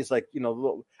he's like, I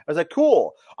was like,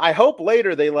 cool. I hope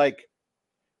later they like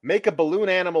make a balloon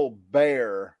animal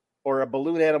bear or a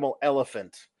balloon animal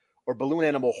elephant or balloon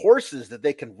animal horses that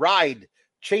they can ride,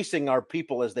 chasing our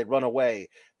people as they run away.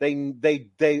 They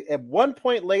at one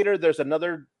point later, there's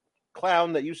another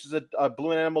clown that uses a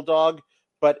balloon animal dog,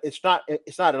 but it's not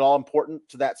at all important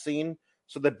to that scene.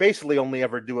 So they basically only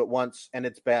ever do it once, and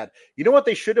it's bad. You know what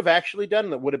they should have actually done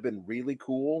that would have been really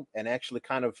cool and actually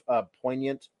kind of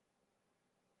poignant?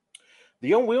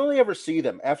 We only ever see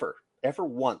them ever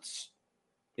once.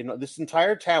 This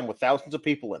entire town with thousands of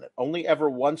people in it. Only ever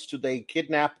once do they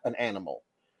kidnap an animal.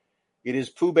 It is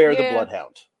Pooh Bear the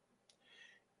Bloodhound.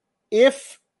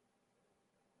 If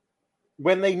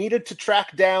when they needed to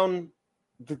track down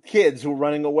the kids who were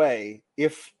running away,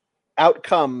 if out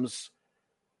comes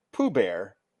Pooh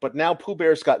Bear, but now Pooh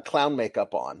Bear's got clown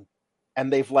makeup on,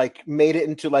 and they've like made it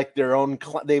into like their own.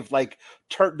 They've like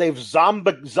they've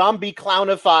zombie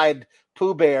clownified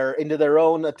Pooh Bear into their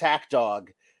own attack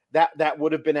dog. That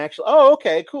would have been actually. Oh,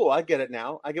 okay, cool. I get it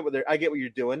now. I get what you're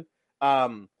doing.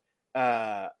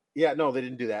 Yeah, no, they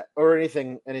didn't do that or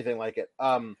anything like it.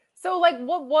 So like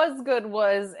what was good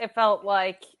was it felt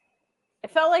like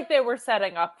they were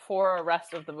setting up for a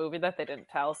rest of the movie that they didn't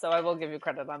tell. So I will give you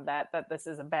credit on that this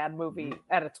is a bad movie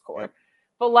at its core. Yep.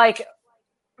 But like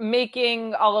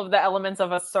making all of the elements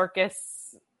of a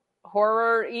circus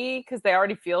horror-y because they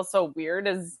already feel so weird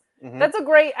is that's a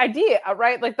great idea,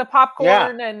 right? Like the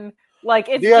popcorn and like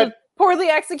it's just poorly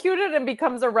executed and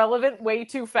becomes irrelevant way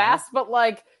too fast. But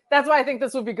like that's why I think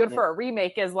this would be good for a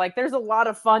remake is like there's a lot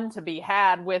of fun to be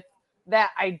had with that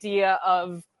idea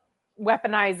of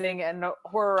weaponizing and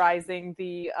horrorizing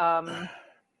the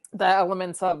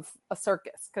elements of a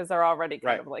circus because they're already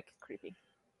kind of like creepy.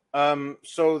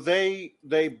 So they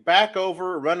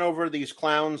run over these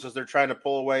clowns as they're trying to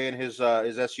pull away in his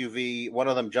SUV. One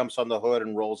of them jumps on the hood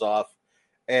and rolls off,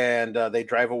 and they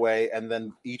drive away. And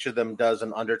then each of them does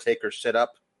an Undertaker sit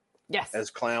up. Yes, as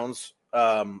clowns,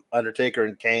 Undertaker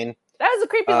and Kane. That was a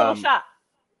creepy little shot.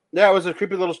 Yeah, it was a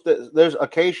creepy little. There's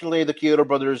occasionally the Kyoto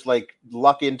brothers like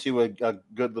luck into a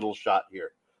good little shot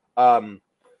here.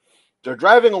 They're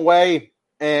driving away,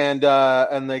 and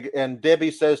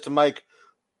Debbie says to Mike,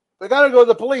 "We got to go to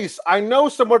the police. I know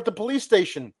someone at the police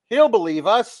station. He'll believe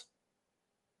us."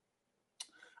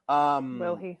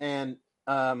 Will he? And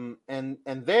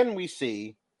then we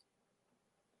see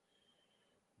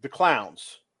the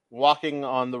clowns walking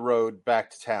on the road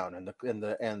back to town, and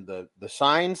the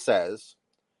sign says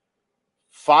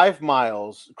 5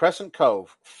 miles, Crescent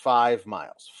Cove, 5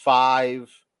 miles,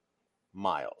 5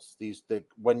 miles. We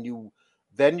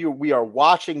are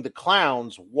watching the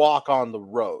clowns walk on the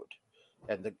road,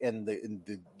 and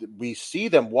we see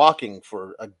them walking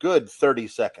for a good 30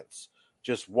 seconds,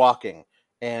 just walking,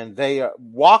 and they are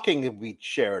walking to be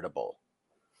charitable.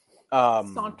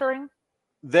 Sauntering.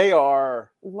 They are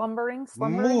slumbering,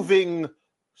 moving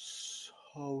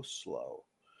so slow.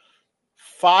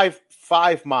 5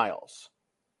 miles,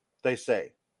 they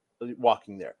say,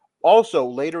 walking there. Also,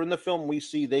 later in the film, we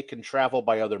see they can travel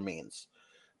by other means,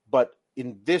 but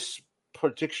in this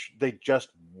particular, they just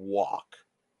walk.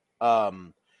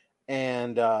 And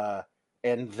then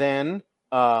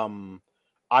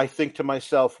I think to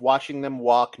myself, watching them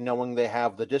walk, knowing they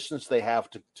have the distance they have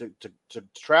to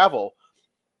travel.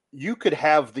 You could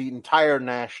have the entire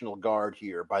National Guard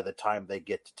here by the time they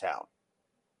get to town.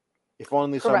 If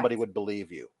only somebody would believe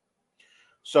you.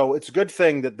 So it's a good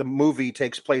thing that the movie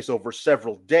takes place over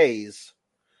several days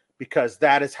because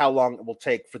that is how long it will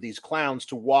take for these clowns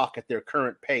to walk at their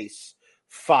current pace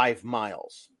 5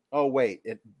 miles. Oh, wait.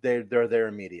 They're there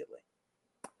immediately.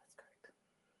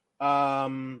 That's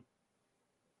correct.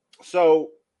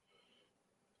 So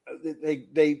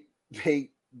they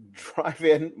drive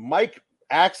in. Mike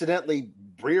accidentally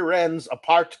rear ends a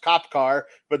parked cop car,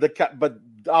 but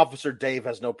Officer Dave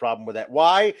has no problem with that.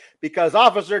 Why? Because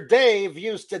Officer Dave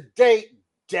used to date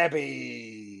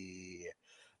Debbie.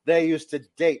 They used to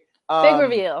date. Big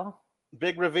reveal.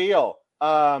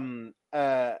 And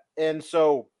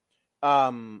so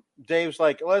Dave's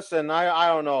like, listen, I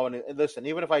don't know, and listen,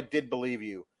 even if I did believe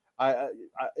you, I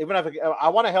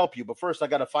want to help you, but first I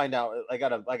got to find out. I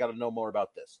got to know more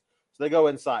about this. So they go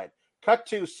inside. Cut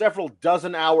to several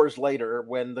dozen hours later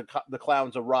when the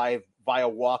clowns arrive via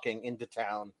walking into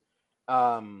town.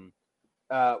 One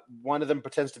of them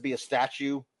pretends to be a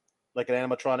statue, like an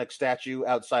animatronic statue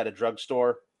outside a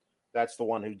drugstore. That's the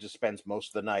one who just spends most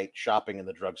of the night shopping in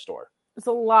the drugstore. There's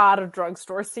a lot of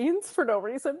drugstore scenes for no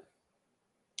reason.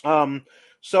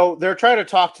 So they're trying to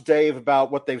talk to Dave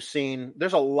about what they've seen.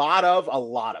 There's a lot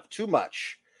of too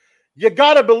much. You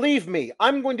gotta believe me.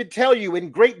 I'm going to tell you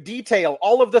in great detail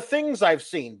all of the things I've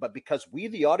seen, but because we,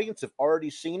 the audience, have already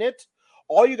seen it,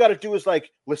 all you got to do is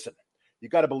like, listen. You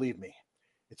got to believe me.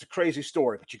 It's a crazy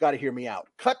story, but you got to hear me out.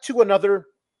 Cut to another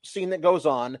scene that goes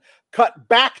on. Cut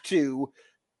back to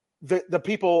the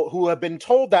people who have been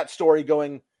told that story,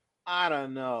 going, I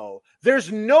don't know.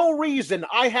 There's no reason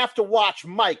I have to watch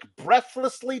Mike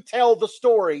breathlessly tell the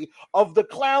story of the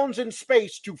clowns in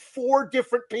space to 4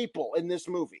 different people in this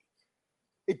movie.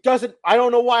 It doesn't. I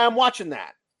don't know why I'm watching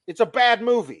that. It's a bad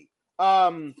movie.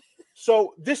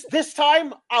 So this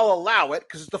time I'll allow it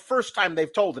because it's the first time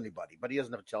they've told anybody, but he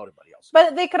doesn't have to tell anybody else.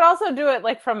 But they could also do it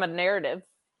like from a narrative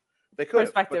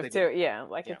perspective too. Didn't. Yeah,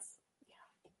 like Yeah. it's.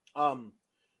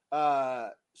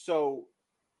 So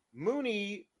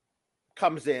Mooney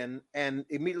comes in and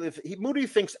immediately Mooney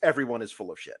thinks everyone is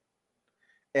full of shit.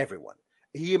 Everyone.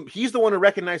 He's the one who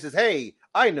recognizes, hey,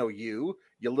 I know you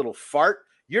little fart.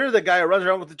 You're the guy who runs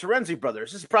around with the Terenzi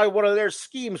brothers. This is probably one of their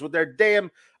schemes with their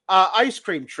damn ice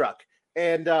cream truck.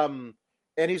 And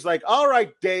he's like, all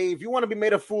right, Dave, you want to be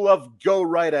made a fool of, go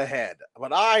right ahead.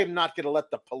 But I'm not going to let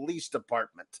the police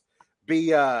department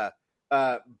be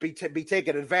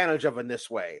taken advantage of in this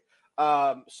way.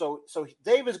 So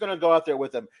Dave is going to go out there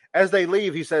with him. As they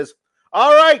leave, he says,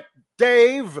 all right,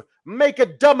 Dave, make a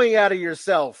dummy out of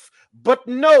yourself. But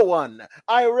no one,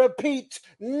 I repeat,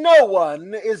 no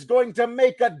one is going to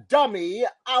make a dummy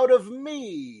out of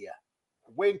me.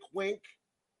 Wink, wink.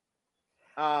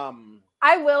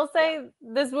 I will say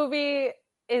this movie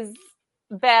is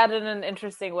bad in an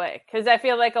interesting way because I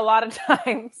feel like a lot of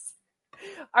times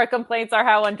our complaints are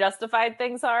how unjustified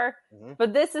things are,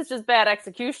 but this is just bad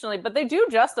executionally. But they do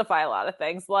justify a lot of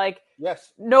things, like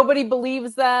nobody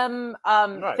believes them,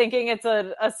 thinking it's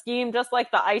a scheme, just like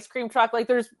the ice cream truck. Like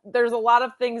there's a lot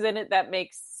of things in it that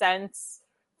makes sense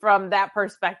from that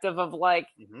perspective of like.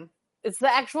 It's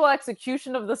the actual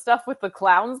execution of the stuff with the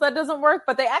clowns that doesn't work,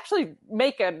 but they actually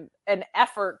make an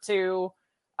effort to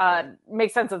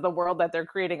make sense of the world that they're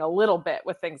creating a little bit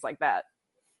with things like that.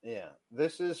 Yeah,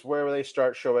 this is where they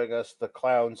start showing us the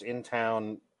clowns in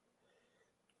town.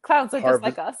 Clowns are just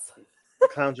like us.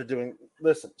 Clowns are doing.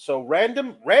 Listen, so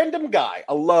random guy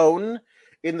alone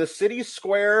in the city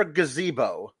square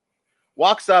gazebo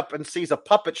walks up and sees a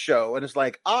puppet show and is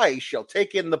like, I shall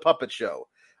take in the puppet show.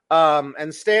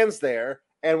 And stands there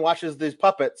and watches these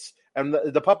puppets, and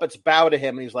the puppets bow to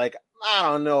him, and he's like, I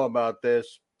don't know about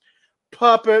this.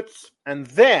 Puppets. And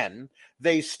then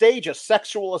they stage a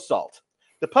sexual assault.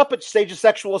 The puppets stage a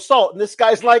sexual assault, and this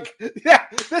guy's like, yeah,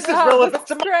 this is relevant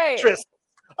to my interest.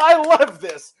 I love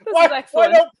this.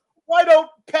 Why don't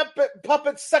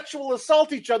puppets sexual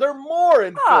assault each other more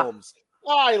in films?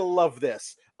 I love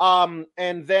this. And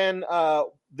then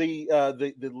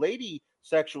the lady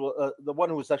sexual, the one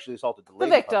who was sexually assaulted, the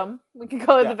victim. Puppet. We can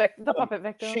call her the puppet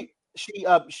victim. She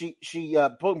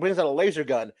brings out a laser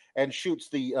gun and shoots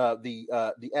the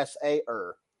SA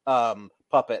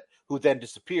puppet, who then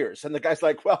disappears. And the guy's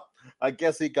like, well, I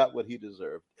guess he got what he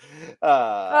deserved.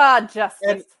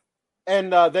 Justice.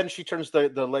 And then she turns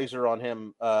the laser on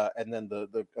him, and then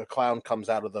the clown comes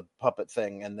out of the puppet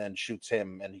thing and then shoots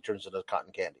him, and he turns into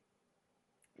cotton candy.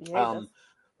 Yeah,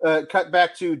 cut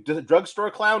back to the drugstore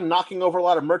clown knocking over a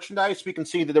lot of merchandise. We can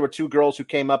see that there were 2 girls who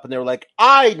came up and they were like,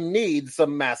 I need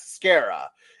some mascara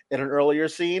in an earlier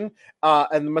scene.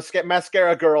 And the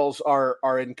mascara girls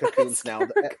are in cocoons now.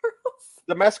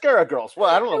 The mascara girls.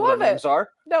 Well, I don't know what their names are.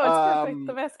 No, it's perfect.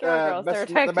 The mascara girls. They're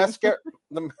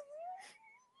attacking.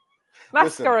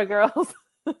 Mascara girls.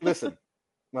 Listen.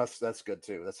 That's good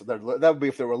too. That would be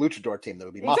if there were a luchador team. That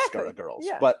would be mascara girls.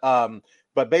 Yeah.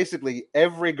 But basically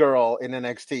every girl in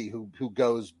NXT who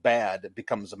goes bad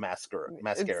becomes a mascara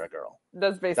girl.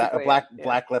 That's basically a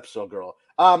black Lipso girl.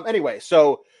 Anyway,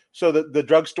 so the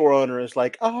drugstore owner is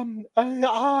like some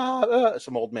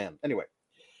old man. Anyway,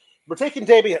 we're taking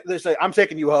Davey. They say, I'm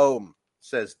taking you home.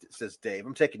 Says Dave.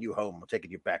 I'm taking you home. I'm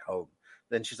taking you back home.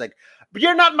 Then she's like, but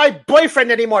you're not my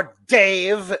boyfriend anymore,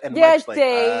 Dave. And Mike's like,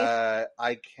 Dave.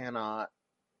 I cannot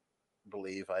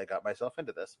believe I got myself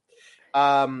into this.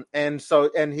 And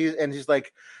he's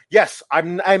like, yes, I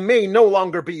may no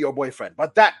longer be your boyfriend,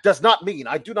 but that does not mean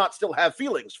I do not still have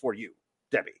feelings for you,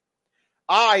 Debbie.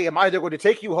 I am either going to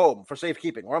take you home for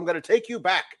safekeeping, or I'm going to take you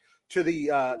back to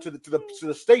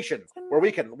the station where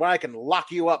I can lock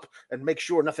you up and make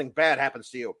sure nothing bad happens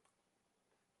to you.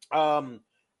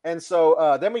 And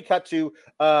so then we cut to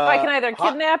I can either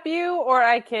kidnap you or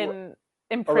I can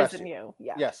imprison you.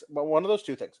 Yeah. Yes, but one of those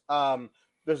 2 things.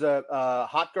 There's a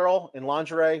hot girl in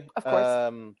lingerie. Of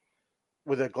course.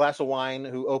 with a glass of wine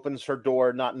who opens her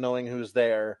door not knowing who's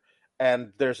there,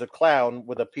 and there's a clown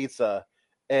with a pizza,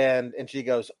 and she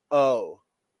goes, "Oh,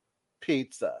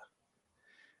 pizza."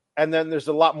 And then there's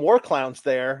a lot more clowns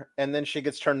there, and then she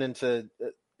gets turned into.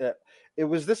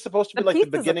 Was this supposed to be like the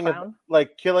beginning of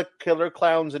like killer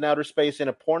clowns in outer space in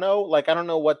a porno? Like I don't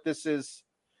know what this is.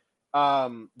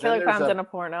 Killer clowns in a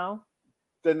porno.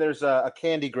 Then there's a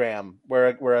candygram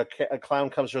where a clown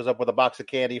shows up with a box of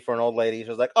candy for an old lady.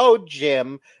 She's like, "Oh,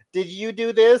 Jim, did you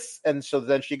do this?" And so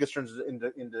then she gets turned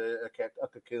into a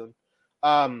cocoon.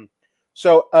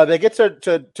 So they get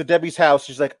to Debbie's house.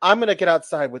 She's like, "I'm gonna get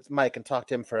outside with Mike and talk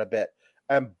to him for a bit."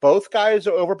 And both guys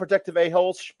are overprotective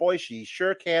a-holes. Boy, she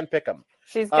sure can pick them.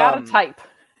 She's got a type.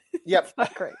 Yep. It's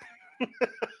not great.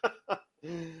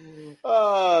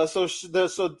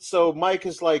 So Mike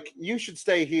is like, "You should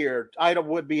stay here. I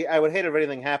would hate if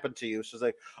anything happened to you." She's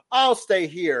like, "I'll stay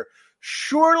here.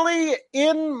 Surely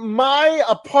in my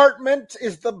apartment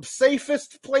is the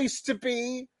safest place to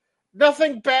be.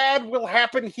 Nothing bad will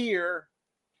happen here."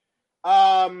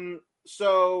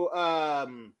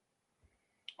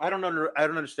 I don't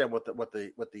understand what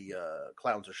the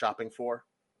clowns are shopping for.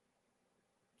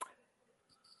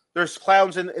 There's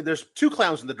two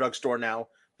clowns in the drugstore now.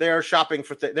 They are shopping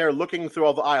for they're looking through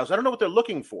all the aisles. I don't know what they're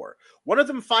looking for. One of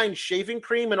them finds shaving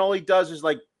cream, and all he does is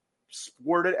like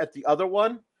squirt it at the other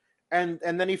one, and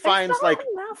then he finds not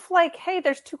enough. Like, hey,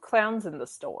 there's two clowns in the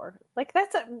store. Like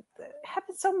it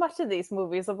happens so much in these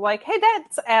movies of like, hey,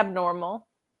 that's abnormal.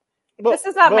 Well, this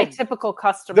is not my typical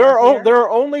customer. There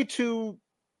are only two.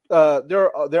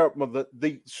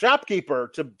 The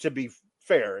shopkeeper, to be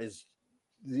fair, is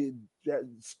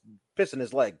pissing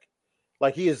his leg.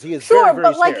 Like he is sure, very, very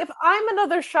but like scared. if I'm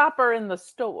another shopper in the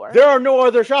store, there are no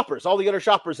other shoppers. All the other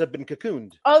shoppers have been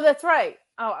cocooned. Oh, that's right.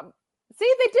 Oh,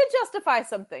 see, they did justify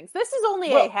some things. This is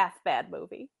only a half bad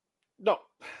movie. No,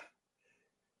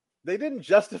 they didn't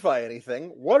justify anything.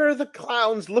 What are the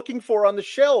clowns looking for on the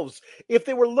shelves? If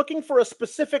they were looking for a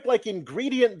specific like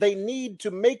ingredient they need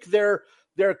to make their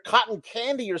cotton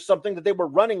candy or something that they were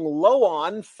running low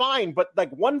on, fine. But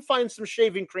like one finds some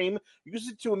shaving cream, uses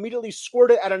it to immediately squirt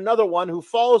it at another one who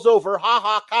falls over,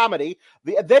 comedy.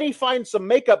 Then he finds some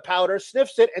makeup powder,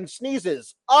 sniffs it, and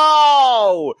sneezes.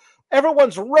 Oh,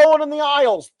 everyone's rolling in the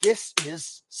aisles. This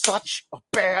is such a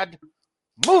bad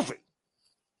movie.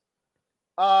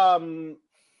 Clowns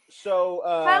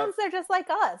are just like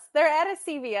us. They're at a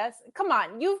CVS. Come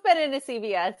on, you've been in a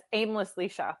CVS aimlessly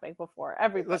shopping before.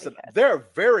 Everybody listen, has. They're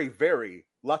very, very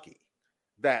lucky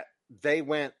that they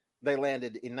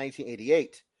landed in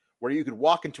 1988, where you could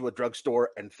walk into a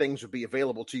drugstore and things would be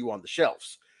available to you on the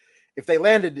shelves. If they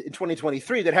landed in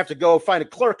 2023, they'd have to go find a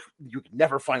clerk. You can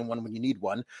never find one when you need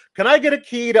one. Can I get a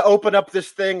key to open up this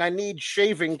thing? I need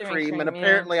shaving cream, and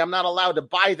apparently I'm not allowed to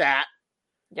buy that.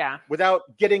 Yeah.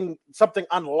 Without getting something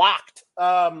unlocked.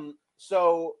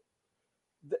 So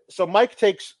Mike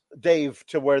takes Dave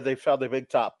to where they found the big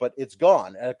top, but it's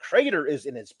gone. And a crater is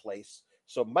in its place.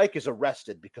 So Mike is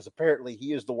arrested because apparently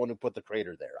he is the one who put the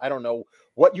crater there. I don't know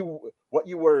what you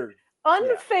were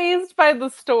unfazed by the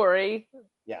story.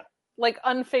 Yeah. Like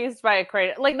unfazed by a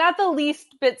crater. Like not the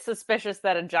least bit suspicious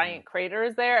that a giant crater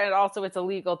is there, and also it's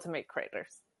illegal to make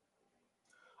craters.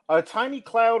 A tiny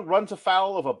clown runs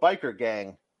afoul of a biker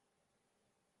gang.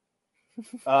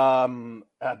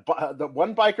 The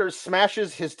one biker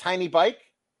smashes his tiny bike,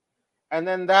 and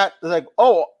then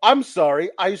 "Oh, I'm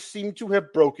sorry, I seem to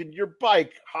have broken your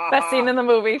bike." Best scene in the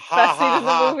movie. Best scene in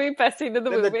the movie. Best scene in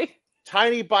the movie.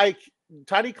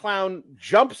 Tiny clown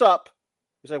jumps up.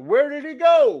 He's like, "Where did he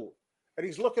go?" And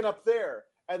he's looking up there.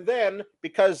 And then,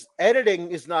 because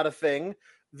editing is not a thing,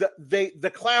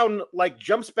 the clown like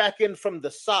jumps back in from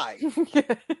the side.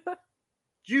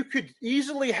 You could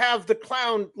easily have the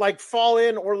clown like fall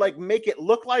in or like make it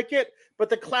look like it, but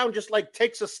the clown just like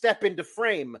takes a step into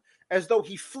frame as though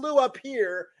he flew up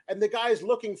here and the guy's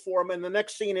looking for him. And the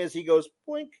next scene is he goes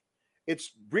boink.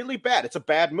 It's really bad. It's a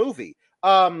bad movie.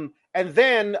 And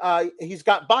then he's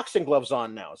got boxing gloves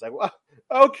on now. It's like, well,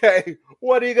 okay,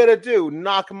 what are you gonna do?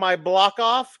 Knock my block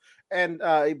off? And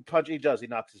he does. He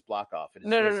knocks his block off. And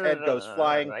his head goes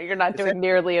flying. No. You're not doing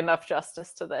nearly enough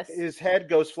justice to this. His head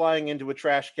goes flying into a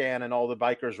trash can, and all the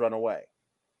bikers run away.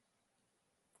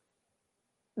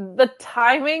 The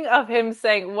timing of him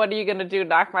saying, "What are you going to do?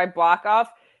 Knock my block off?"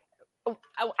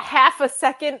 Half a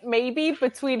second, maybe,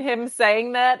 between him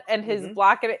saying that and his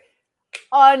blocking it.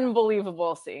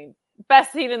 Unbelievable scene.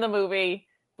 Best scene in the movie.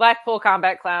 Blackpool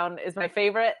Combat Clown is my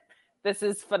favorite. This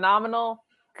is phenomenal.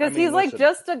 Because he's like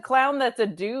just a clown that's a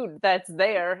dude that's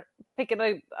there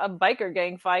picking a biker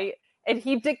gang fight, and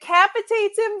he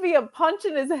decapitates him via punch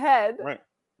in his head. Right.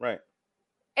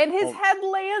 and his head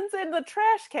lands in the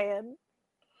trash can.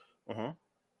 Uh-huh.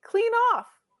 Clean off.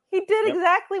 He did Yep.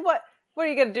 exactly what are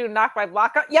you going to do? Knock my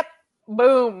block out? Yep.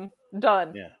 Boom.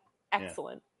 Done. Yeah.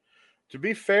 Excellent. To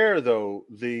be fair, though,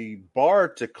 the bar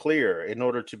to clear in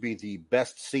order to be the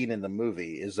best scene in the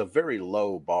movie is a very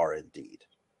low bar indeed.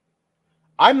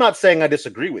 I'm not saying I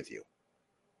disagree with you.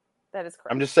 That is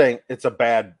correct. I'm just saying it's a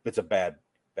bad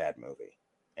movie,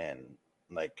 and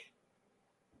like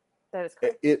that is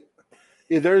correct.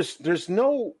 There's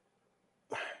no.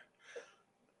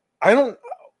 I don't.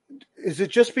 Is it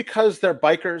just because they're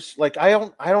bikers? Like I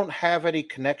don't have any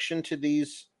connection to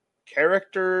these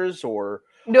characters, or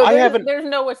no, I haven't. There's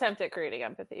no attempt at creating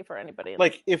empathy for anybody.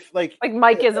 Like if like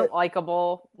Mike isn't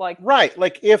likable. Like right,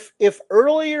 like if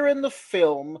earlier in the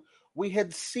film we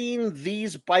had seen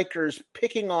these bikers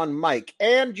picking on Mike,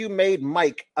 and you made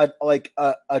Mike a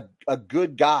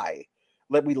good guy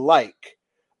that we like.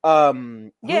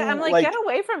 I'm like, get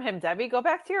away from him, Debbie. Go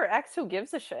back to your ex. Who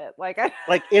gives a shit? Like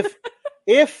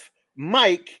if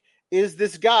Mike is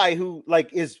this guy who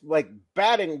is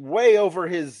batting way over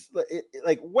his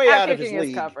way out of his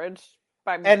league coverage,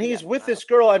 and he's with this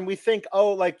girl, and we think,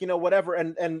 oh, whatever,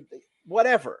 and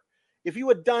whatever. If you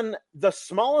had done the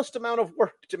smallest amount of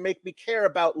work to make me care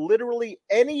about literally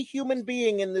any human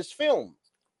being in this film,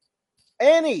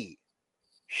 maybe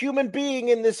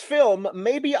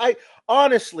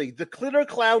honestly, the Glitter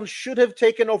Clowns should have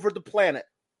taken over the planet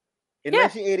in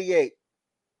 1988.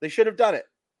 They should have done it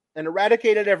and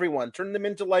eradicated everyone, turned them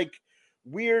into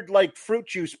weird fruit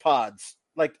juice pods.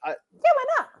 Why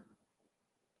not?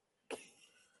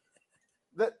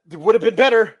 That would have been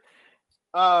better.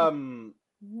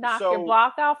 Knock your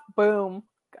block off. Boom.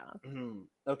 Gone.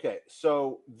 Okay,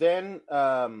 so then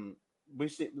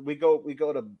we go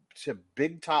to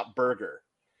Big Top Burger,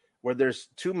 where there's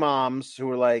two moms who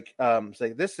are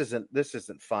saying this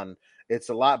isn't fun. It's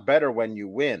a lot better when you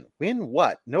win. Win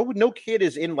what? No kid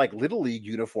is in Little League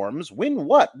uniforms. Win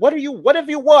what? What have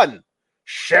you won?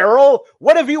 Cheryl,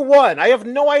 what have you won? I have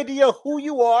no idea who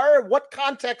you are, what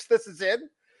context this is in.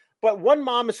 But one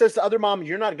mom says to the other mom,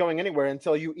 you're not going anywhere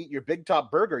until you eat your Big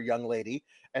Top Burger, young lady.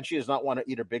 And she does not want to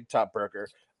eat her Big Top Burger.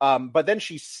 But then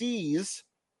she sees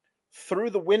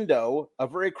through the window a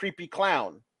very creepy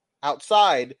clown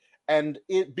outside, and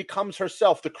it becomes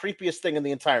herself the creepiest thing in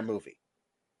the entire movie.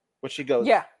 Which she goes,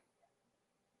 yeah.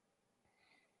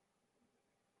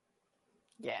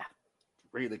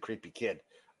 Really creepy kid.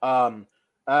 So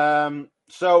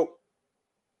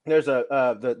there's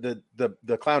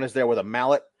the clown is there with a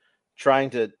mallet,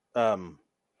 trying to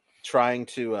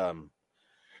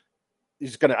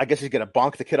he's gonna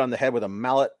bonk the kid on the head with a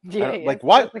mallet.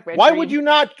 Why would you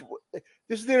not?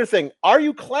 This is the other thing. Are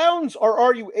you clowns or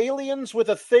are you aliens with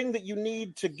a thing that you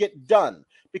need to get done?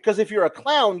 Because if you're a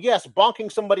clown, yes, bonking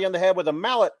somebody on the head with a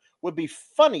mallet would be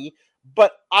funny.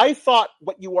 But I thought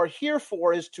what you are here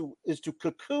for is to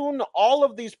cocoon all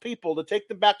of these people, to take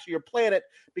them back to your planet,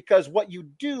 because what you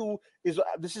do is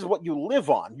this is what you live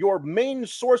on. Your main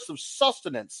source of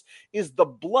sustenance is the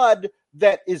blood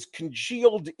that is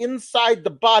congealed inside the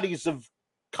bodies of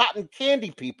cotton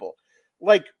candy people.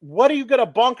 What are you going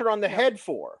to bonk her on the head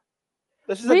for?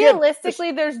 This is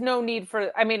realistically, there's no need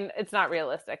for. I mean, it's not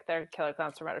realistic. They're killer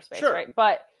clowns from outer space, sure, right?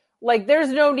 But there's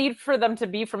no need for them to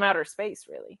be from outer space,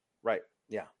 really. Right.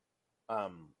 Yeah.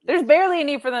 There's barely a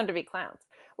need for them to be clowns.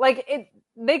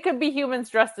 They could be humans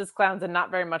dressed as clowns, and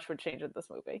not very much would change in this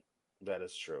movie. That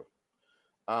is true.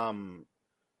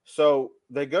 So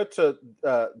they go to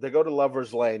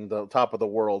Lover's Lane, the top of the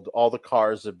world. All the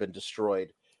cars have been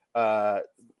destroyed.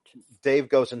 Dave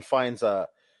goes and finds a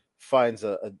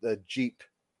Jeep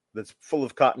that's full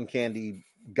of cotton candy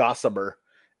gossamer.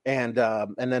 And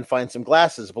then find some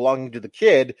glasses belonging to the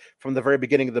kid from the very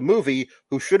beginning of the movie,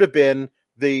 who should have been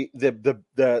the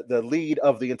lead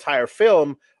of the entire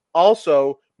film.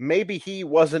 Also, maybe he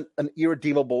wasn't an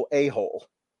irredeemable a-hole.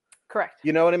 Correct.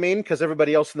 You know what I mean? Because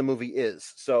everybody else in the movie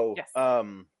is. So, yes.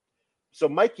 So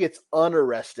Mike gets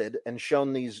unarrested and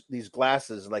shown these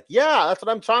glasses. Yeah, that's what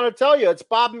I'm trying to tell you. It's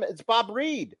Bob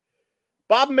Reed.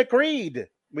 Bob McReed.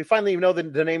 We finally know the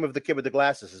name of the kid with the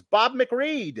glasses is Bob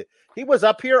McReed. He was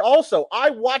up here also. I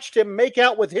watched him make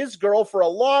out with his girl for a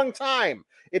long time.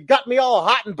 It got me all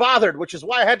hot and bothered, which is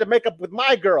why I had to make up with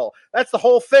my girl. That's the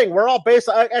whole thing. We're all based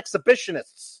on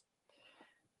exhibitionists.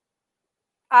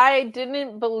 I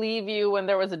didn't believe you when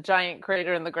there was a giant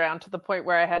crater in the ground to the point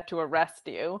where I had to arrest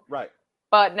you. Right.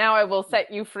 But now I will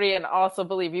set you free and also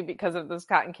believe you because of this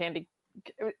cotton candy.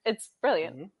 It's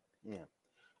brilliant. Mm-hmm. Yeah.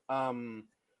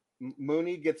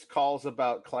 Mooney gets calls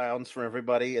about clowns from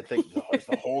everybody and thinks, is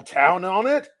the whole town on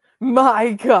it?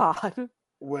 My God.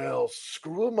 Well,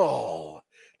 screw them all.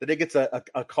 Then he gets a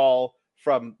call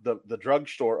from the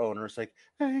drugstore owner. It's like,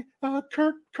 hey,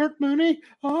 Kurt Mooney,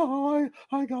 I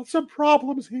got some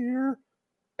problems here.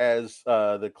 As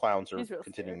the clowns are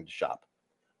continuing to shop.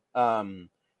 And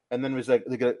then was like,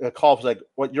 they get a call. Was like,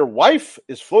 what? Your wife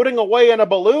is floating away in a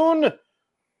balloon?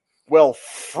 Well,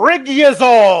 frig yous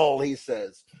all, he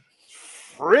says.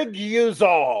 Frig yous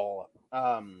all.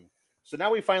 So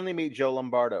now we finally meet Joe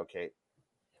Lombardo, Kate.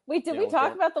 Wait, did we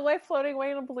talk about the wife floating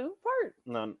away in a balloon part?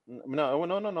 No.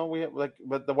 We have,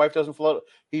 but the wife doesn't float.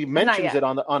 He mentions it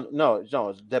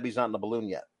no. Debbie's not in the balloon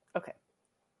yet. Okay.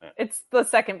 Yeah. It's the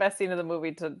second best scene of the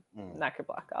movie to knock your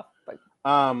block off. But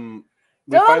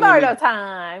Joe Lombardo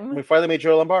time. We finally meet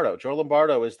Joe Lombardo. Joe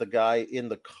Lombardo is the guy in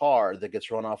the car that gets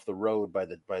run off the road by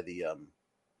the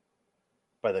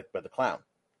clown.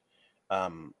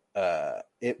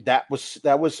 That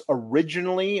was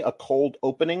originally a cold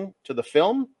opening to the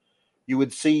film. You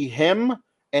would see him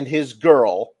and his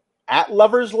girl at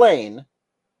Lover's Lane,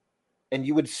 and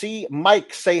you would see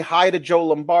Mike say hi to Joe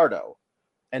Lombardo.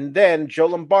 And then Joe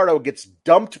Lombardo gets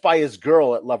dumped by his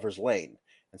girl at Lover's Lane.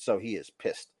 And so he is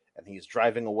pissed and he's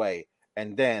driving away.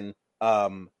 And then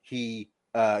he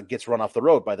gets run off the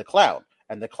road by the clown.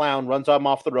 And the clown runs him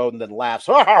off the road and then laughs.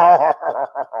 A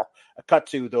cut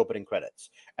to the opening credits.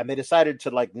 And they decided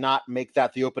to not make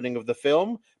that the opening of the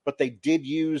film, but they did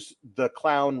use the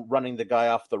clown running the guy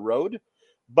off the road.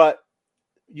 But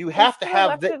you have to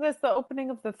have this the opening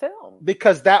of the film,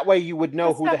 because that way you would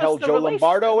know who the hell Joe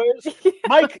Lombardo is.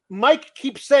 Yeah. Mike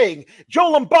keeps saying, Joe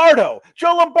Lombardo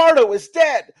is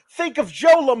dead. Think of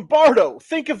Joe Lombardo.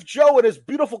 Think of Joe in his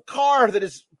beautiful car that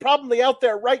is probably out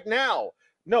there right now.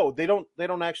 No, they don't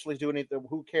actually do anything.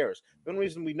 Who cares? The only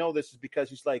reason we know this is because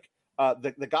he's like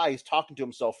the guy is talking to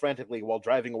himself frantically while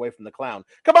driving away from the clown.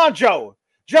 Come on, Joe,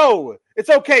 it's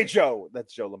okay, Joe.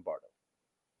 That's Joe Lombardo.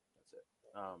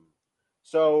 That's it.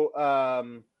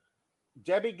 So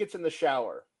Debbie gets in the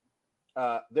shower.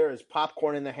 There is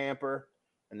popcorn in the hamper,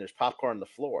 and there's popcorn on the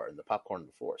floor, and the popcorn on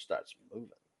the floor starts moving.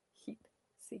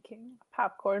 Heat-seeking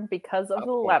popcorn because of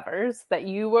the levers that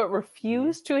you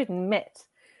refuse to admit,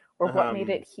 or what made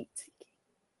it heat-seeking.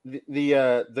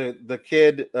 The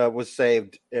kid was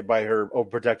saved by her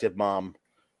overprotective mom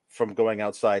from going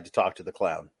outside to talk to the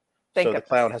clown. The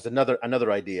clown has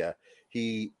another idea.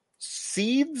 He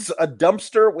seeds a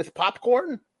dumpster with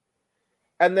popcorn,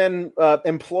 and then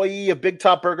employee of Big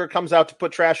Top Burger comes out to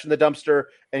put trash in the dumpster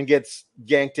and gets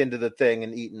yanked into the thing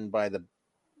and eaten by the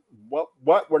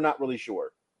what we're not really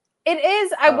sure. It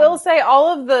is. I will say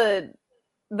all of the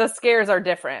scares are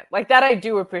different. Like that I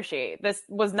do appreciate. This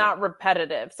was not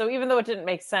repetitive. So even though it didn't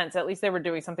make sense, at least they were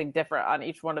doing something different on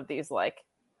each one of these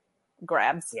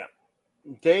grabs. Yeah.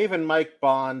 Dave and Mike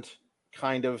bond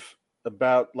kind of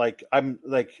about I'm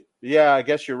yeah, I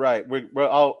guess you're right.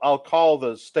 I'll call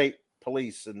the state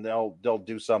police and they'll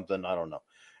do something. I don't know.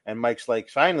 And Mike's like,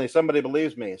 finally somebody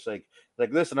believes me. It's like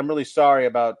listen, I'm really sorry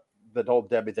about the whole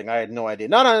Debbie thing. I had no idea.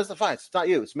 No, it's fine. It's not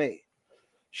you. It's me.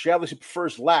 She obviously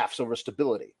prefers laughs over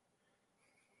stability.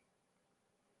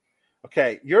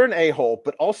 Okay, you're an a-hole,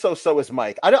 but also so is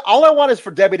Mike. All I want is for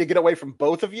Debbie to get away from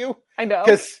both of you. I know.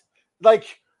 Because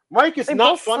Mike is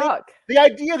not funny. Suck. The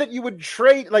idea that you would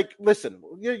trade, listen,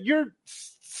 you're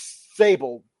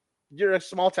Sable. You're a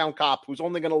small town cop who's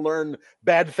only going to learn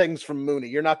bad things from Mooney.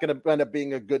 You're not going to end up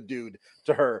being a good dude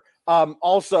to her.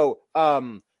 Also,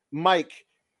 Mike,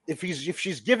 if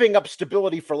she's giving up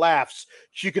stability for laughs,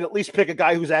 she can at least pick a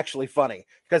guy who's actually funny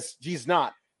because he's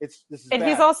not. This is and bad.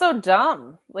 He's also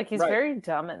dumb. He's very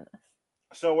dumb in this.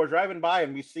 So we're driving by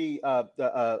and we see a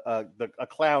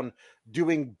clown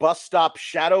doing bus stop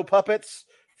shadow puppets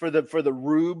for the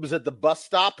rubes at the bus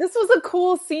stop. This was a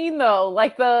cool scene though.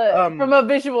 From a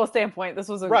visual standpoint, this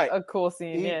was a cool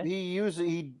scene.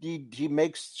 He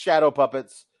makes shadow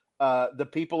puppets. The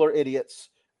people are idiots.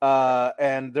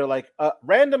 And they're like,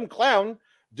 random clown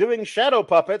doing shadow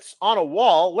puppets on a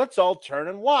wall. Let's all turn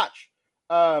and watch.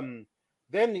 Then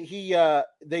they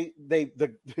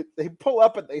pull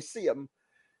up and they see him.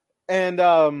 And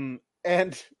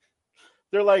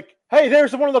they're like, hey,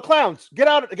 there's one of the clowns. Get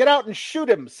out and shoot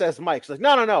him, says Mike. He's like,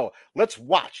 no. Let's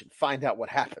watch and find out what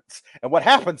happens. And what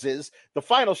happens is the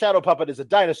final shadow puppet is a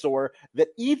dinosaur that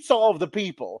eats all of the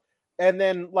people and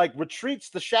then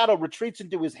the shadow retreats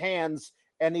into his hands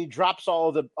and he drops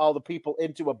all the people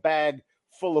into a bag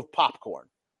full of popcorn.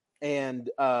 And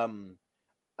then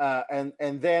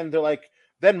they're like,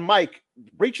 then Mike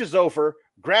reaches over,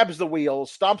 grabs the wheel,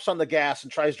 stomps on the gas,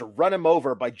 and tries to run him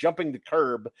over by jumping the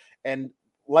curb and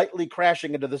lightly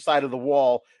crashing into the side of the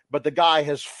wall. But the guy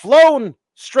has flown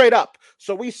straight up.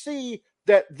 So we see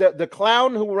that the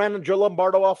clown who ran Joe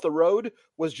Lombardo off the road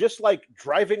was just like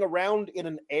driving around in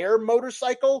an air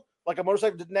motorcycle, like a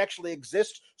motorcycle didn't actually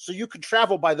exist, so you could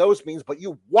travel by those means, but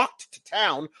you walked to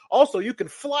town. Also, you can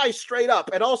fly straight up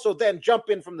and also then jump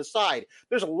in from the side.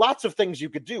 There's lots of things you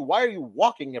could do. Why are you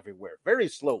walking everywhere very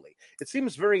slowly? It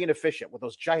seems very inefficient with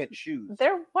those giant shoes.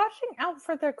 They're watching out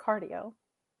for their cardio.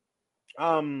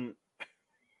 Heart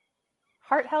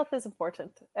health is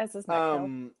important, as is neck health.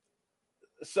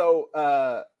 So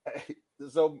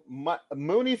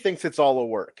Mooney thinks it's all a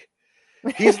work.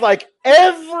 He's like,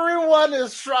 everyone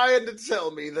is trying to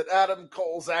tell me that Adam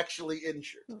Cole's actually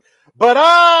injured, but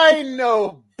I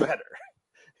know better.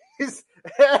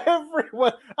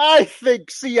 Everyone, I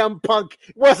think CM Punk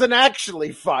wasn't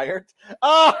actually fired.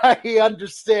 I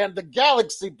understand the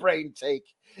Galaxy Brain take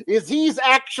is he's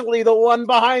actually the one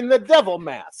behind the devil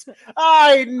mask.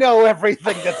 I know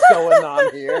everything that's going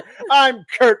on here. I'm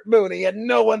Kurt Mooney, and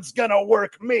no one's gonna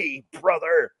work me,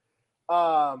 brother.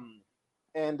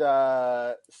 And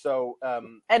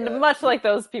much like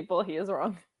those people, he is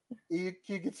wrong. He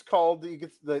gets called. He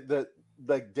gets the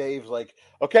like Dave's like,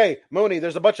 okay, Mooney,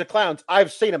 there's a bunch of clowns.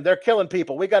 I've seen them. They're killing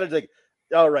people. We got to dig.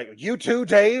 All right, you too,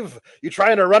 Dave. You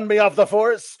trying to run me off the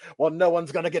force? Well, no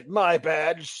one's gonna get my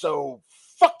badge. So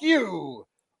fuck you.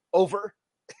 Over.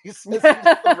 He says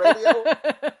the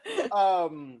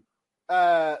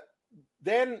radio.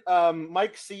 Then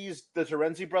Mike sees the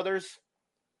Terenzi brothers.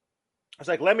 It's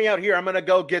like, let me out here. I'm going to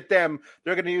go get them.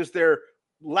 They're going to use their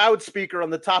loudspeaker on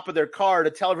the top of their car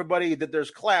to tell everybody that there's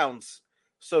clowns.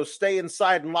 So stay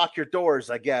inside and lock your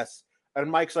doors, I guess. And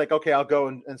Mike's like, okay, I'll go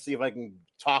and see if I can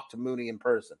talk to Mooney in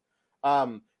person.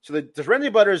 So the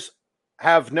Terenzi brothers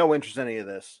have no interest in any of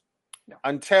this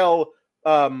until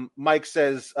Mike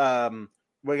says,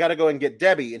 we got to go and get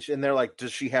Debbie. And they're like,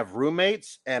 does she have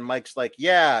roommates? And Mike's like,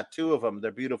 yeah, 2 of them.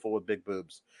 They're beautiful with big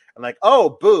boobs. And like,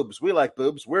 oh, boobs. We like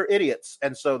boobs. We're idiots.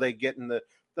 And so they get in they're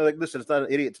like, listen, it's not an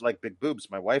idiot to like big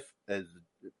boobs. My wife is,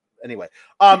 anyway.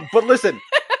 But listen,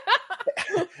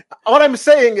 what I'm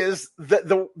saying is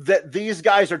that these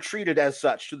guys are treated as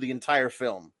such through the entire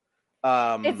film.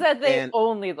 It's that they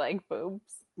only like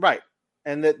boobs. Right.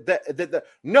 And that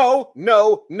no,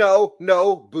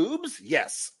 boobs.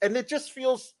 Yes. And it just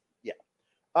feels, he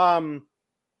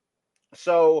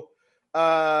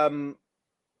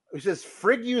says,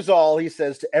 frig yous all, he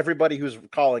says to everybody who's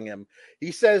calling him.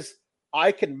 He says,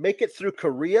 I can make it through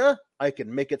Korea. I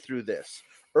can make it through this.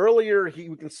 Earlier,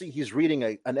 we can see he's reading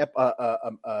a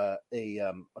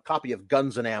copy of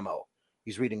Guns and Ammo.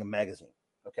 He's reading a magazine.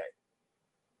 Okay.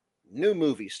 New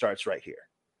movie starts right here.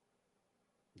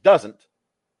 Doesn't,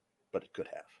 but it could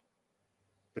have.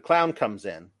 The clown comes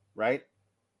in, right?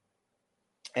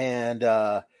 And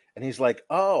he's like,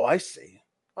 oh, I see.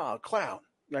 Oh, clown.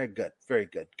 Very good. Very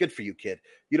good. Good for you, kid.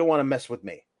 You don't want to mess with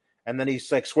me. And then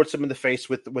he's like, squirts him in the face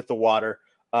with the water.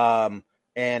 And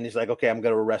he's like, okay, I'm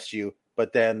going to arrest you.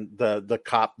 But then the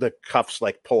cuffs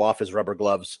like pull off his rubber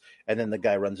gloves. And then the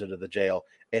guy runs into the jail.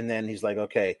 And then he's like,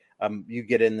 okay, you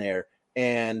get in there.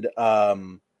 And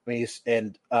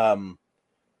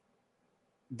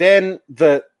then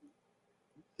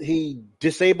he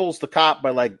disables the cop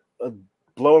by like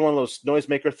blowing one of those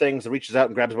noisemaker things that reaches out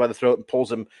and grabs him by the throat and pulls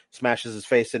him, smashes his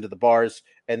face into the bars.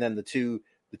 And then the two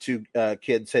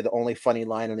kids say the only funny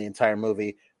line in the entire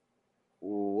movie,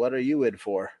 what are you in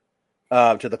for?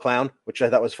 To the clown, which I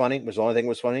thought was funny. It was the only thing that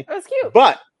was funny. It was cute.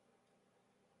 But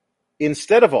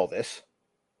instead of all this,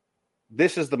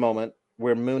 this is the moment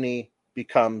where Mooney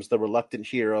becomes the reluctant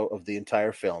hero of the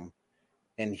entire film.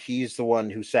 And he's the one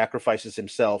who sacrifices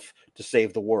himself to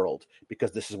save the world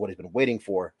because this is what he's been waiting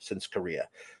for since Korea.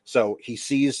 So he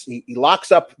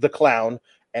locks up the clown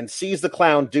and sees the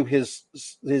clown do his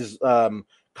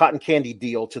cotton candy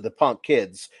deal to the punk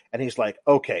kids. And he's like,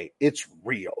 okay, it's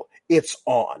real. It's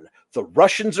on. The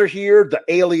Russians are here. The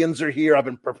aliens are here. I've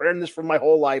been preparing this for my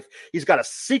whole life. He's got a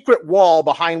secret wall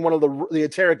behind one of the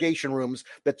interrogation rooms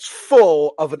that's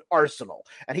full of an arsenal.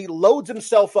 And he loads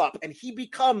himself up and he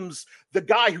becomes the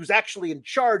guy who's actually in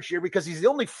charge here because he's the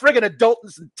only friggin' adult in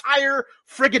this entire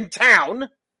friggin' town.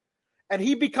 And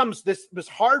he becomes this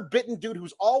hard-bitten dude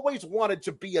who's always wanted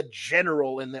to be a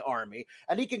general in the army.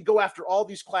 And he can go after all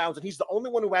these clowns. And he's the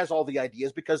only one who has all the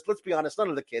ideas because, let's be honest, none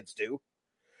of the kids do.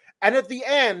 And at the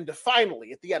end,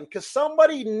 finally, because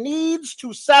somebody needs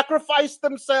to sacrifice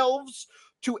themselves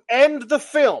to end the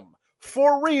film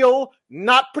for real,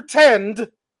 not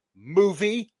pretend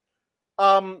movie,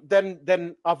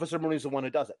 then Officer Mooney's the one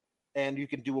who does it. And you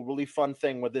can do a really fun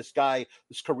thing with this guy,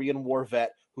 this Korean war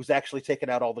vet, who's actually taken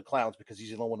out all the clowns because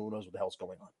he's the only one who knows what the hell's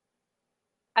going on.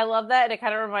 I love that. And it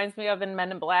kind of reminds me of in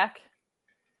Men in Black.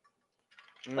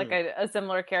 like a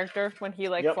similar character when he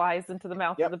like flies into the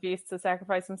mouth of the beast to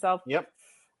sacrifice himself. Yep.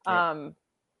 Yeah,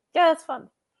 that's fun.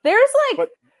 There's like,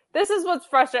 this is what's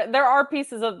frustrating. There are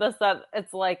pieces of this that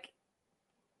it's like,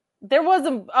 there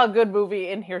was a good movie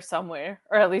in here somewhere,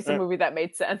 or at least a movie that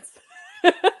made sense.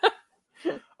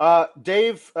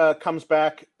 Dave comes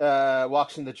back,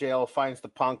 walks into jail, finds the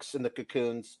punks in the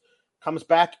cocoons, comes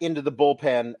back into the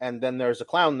bullpen, and then there's a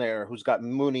clown there who's got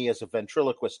Mooney as a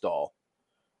ventriloquist doll.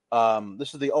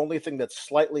 This is the only thing that's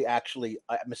slightly actually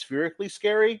atmospherically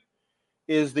scary,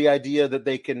 is the idea that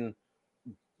they can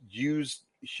use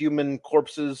human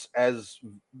corpses as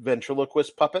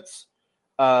ventriloquist puppets.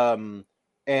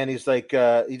 And he's like,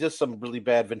 he does some really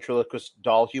bad ventriloquist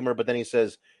doll humor, but then he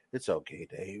says, "It's okay,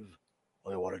 Dave.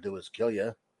 All I want to do is kill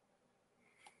you."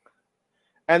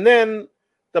 And then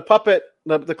the puppet,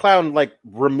 the clown, like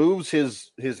removes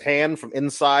his hand from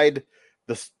inside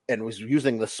this and was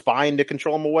using the spine to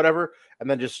control him or whatever, and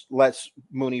then just lets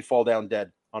Mooney fall down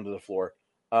dead onto the floor.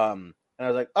 And I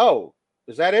was like, "Oh,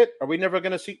 is that it? Are we never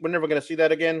going to see? We're never going to see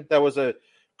that again." That was a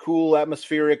cool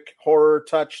atmospheric horror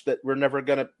touch that we're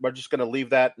just gonna leave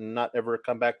that and not ever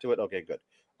come back to it. Okay, good.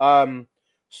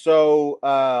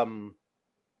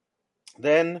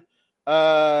 Then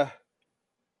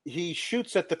he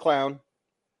shoots at the clown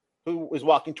who is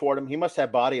walking toward him. He must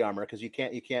have body armor because you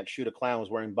can't shoot a clown who's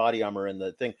wearing body armor in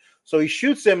the thing. So he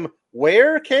shoots him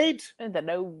where, Kate? In the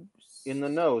nose. In the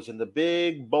nose, in the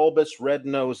big bulbous red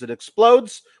nose that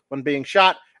explodes when being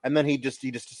shot, and then he just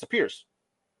disappears.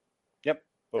 Yep.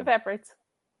 Boom. Evaporates.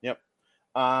 Yep.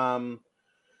 So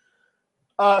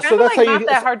that's like how not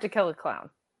that hard to kill a clown.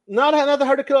 Not that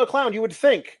hard to kill a clown. You would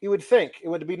think it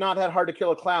would be not that hard to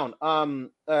kill a clown.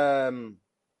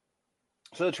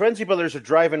 So the Terenzi brothers are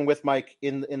driving with Mike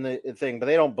in the thing, but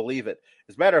they don't believe it.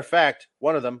 As a matter of fact,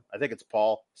 one of them, I think it's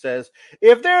Paul, says,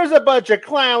 "If there's a bunch of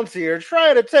clowns here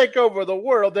trying to take over the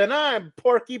world, then I'm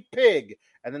Porky Pig."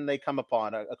 And then they come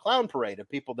upon a clown parade of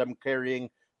people, them carrying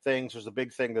things. There's a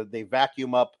big thing that they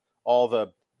vacuum up all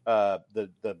the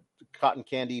cotton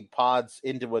candy pods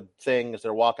into a thing as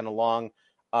they're walking along.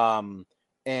 And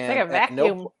it's like a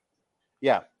vacuum.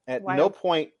 At no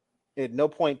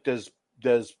point does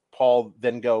Paul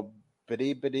then go,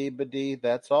 "Biddy, biddy, biddy,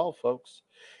 that's all, folks."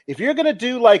 If you're gonna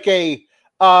do like a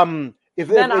then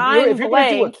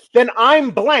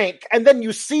I'm blank, and then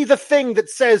you see the thing that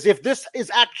says, "If this is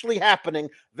actually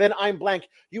happening, then I'm blank,"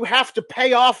 you have to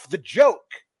pay off the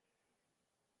joke.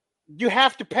 You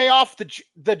have to pay off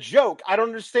the joke. I don't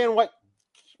understand what.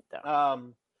 If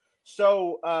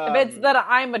it's that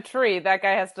I'm a tree, that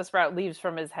guy has to sprout leaves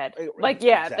from his head. Like,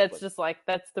 yeah, exactly. That's just like,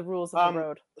 that's the rules of the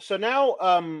road. So now,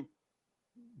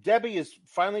 Debbie is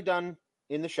finally done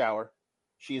in the shower.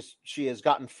 She has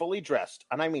gotten fully dressed,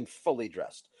 and I mean fully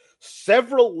dressed.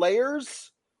 Several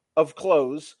layers of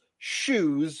clothes,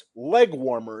 shoes, leg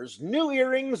warmers, new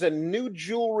earrings, and new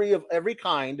jewelry of every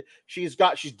kind. She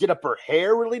did up her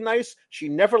hair really nice. She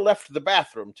never left the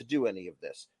bathroom to do any of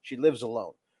this. She lives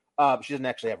alone. She doesn't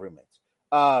actually have roommates.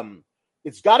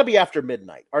 It's got to be after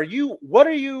midnight. What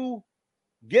are you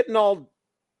getting all?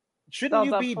 Shouldn't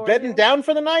you be bedding down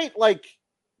for the night? Like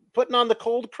putting on the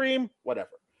cold cream? Whatever.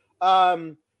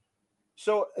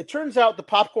 So it turns out the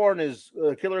popcorn is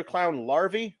killer clown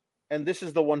larvae. And this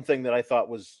is the one thing that I thought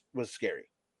was scary.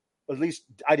 At least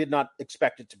I did not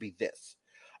expect it to be this.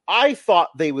 I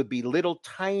thought they would be little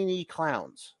tiny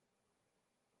clowns.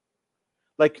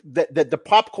 Like the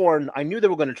popcorn, I knew they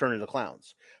were going to turn into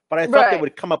clowns, but I thought they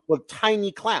would come up with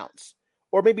tiny clowns,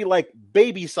 or maybe like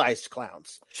baby-sized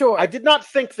clowns. Sure. I did not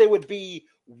think they would be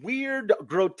weird,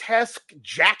 grotesque,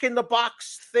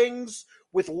 jack-in-the-box things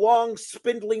with long,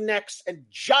 spindly necks and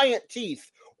giant teeth,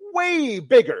 way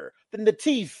bigger than the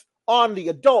teeth on the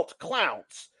adult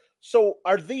clowns. So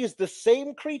are these the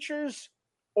same creatures,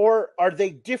 or are they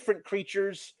different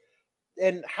creatures?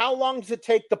 And how long does it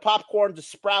take the popcorn to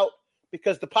sprout?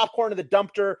 Because the popcorn in the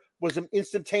dumpster was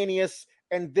instantaneous,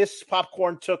 and this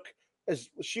popcorn took, as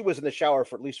she was in the shower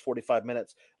for at least 45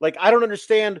 minutes. Like, I don't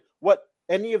understand what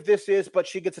any of this is, but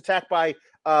she gets attacked by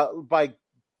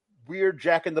weird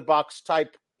jack-in-the-box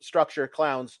type structure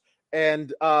clowns,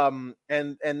 and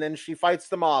then she fights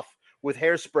them off with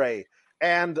hairspray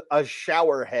and a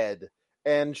shower head,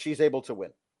 and she's able to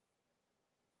win.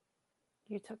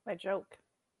 You took my joke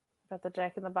about the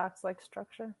jack-in-the-box like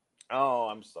structure. Oh,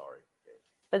 I'm sorry.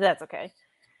 But that's okay.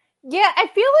 Yeah, I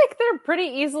feel like they're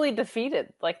pretty easily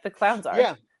defeated, like the clowns are.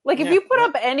 Yeah. Like, if you put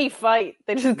up any fight,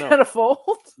 they just kind of fold.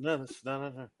 No.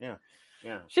 Yeah.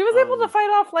 She was able to fight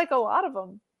off, like, a lot of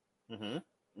them.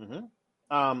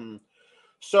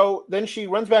 So then she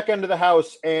runs back into the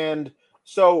house, and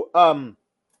so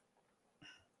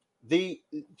the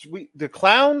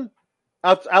clown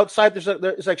outside.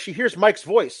 It's like she hears Mike's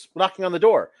voice knocking on the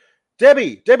door.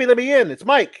 Debbie, let me in. It's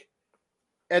Mike.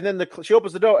 And then she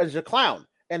opens the door and there's a clown,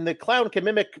 and the clown can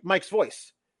mimic Mike's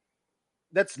voice.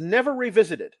 That's never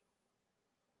revisited.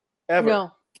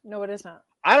 Ever. No, it is not.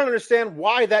 I don't understand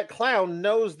why that clown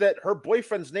knows that her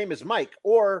boyfriend's name is Mike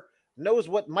or knows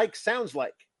what Mike sounds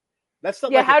like. That's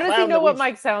not how does he know what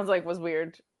Mike sounds like was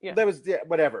weird. Yeah. That was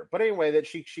whatever. But anyway, that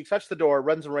she shuts the door,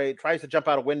 runs away, tries to jump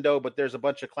out a window, but there's a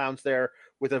bunch of clowns there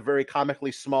with a very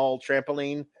comically small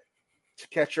trampoline to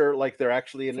catch her, like they're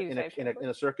actually in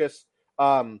a circus.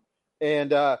 And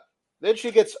then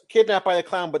she gets kidnapped by the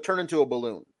clown, but turned into a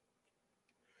balloon.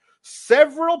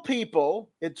 Several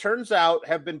people, it turns out,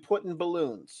 have been put in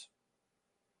balloons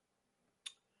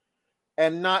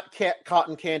and not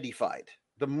cotton candy-fied.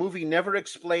 The movie never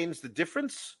explains the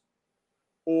difference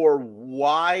or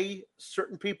why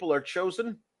certain people are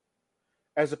chosen.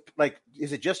 Is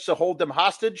it just to hold them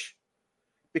hostage?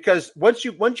 Because once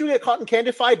you get cotton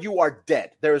candy-fied, you are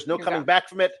dead. There is no coming back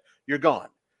from it. You're gone.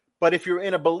 But if you're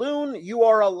in a balloon, you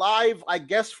are alive, I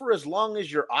guess, for as long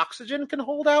as your oxygen can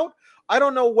hold out. I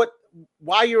don't know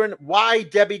why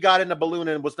Debbie got in a balloon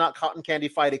and was not cotton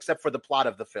candy-fied except for the plot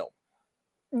of the film.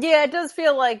 Yeah, it does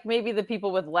feel like maybe the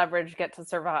people with leverage get to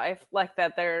survive, like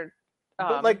that they're.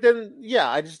 But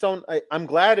I just don't. I'm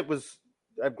glad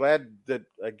that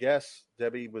I guess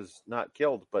Debbie was not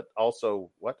killed, but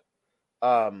also what?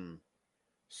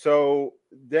 So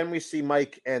then we see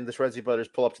Mike and the Shredzy brothers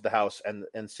pull up to the house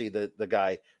and see the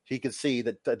guy. He can see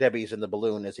that Debbie's in the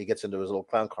balloon as he gets into his little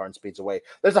clown car and speeds away.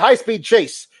 There's a high-speed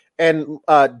chase, and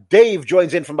Dave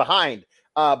joins in from behind.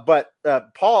 But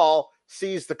Paul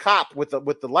sees the cop with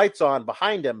the lights on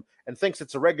behind him and thinks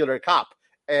it's a regular cop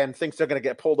and thinks they're going to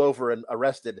get pulled over and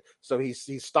arrested. So he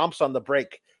stomps on the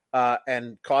brake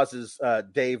and causes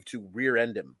Dave to rear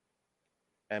end him,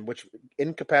 and which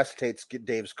incapacitates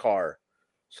Dave's car.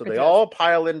 So they all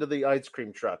pile into the ice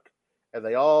cream truck, and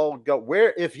they all go,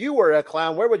 if you were a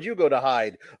clown, where would you go to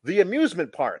hide? The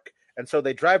amusement park. And so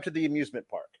they drive to the amusement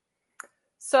park.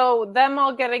 So them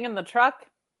all getting in the truck,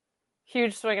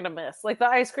 huge swing and a miss. Like the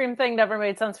ice cream thing never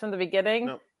made sense from the beginning.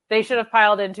 No. They should have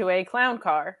piled into a clown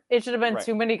car. It should have been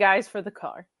too many guys for the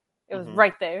car. It was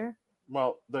right there.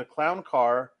 Well, the clown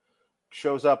car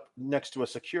shows up next to a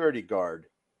security guard,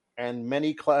 and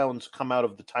many clowns come out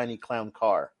of the tiny clown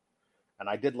car. And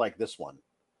I did like this one.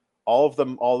 All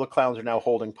the clowns are now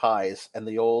holding pies, and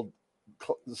the old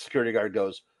security guard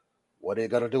goes, "What are you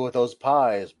going to do with those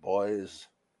pies, boys?"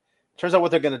 Turns out what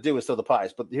they're going to do is throw the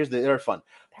pies, but here's the other fun.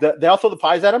 They all throw the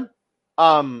pies at him,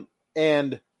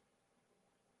 and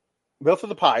they'll throw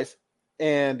the pies,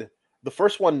 and the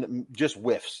first one just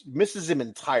misses him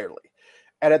entirely.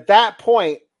 And at that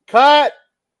point, cut,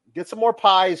 get some more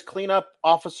pies, clean up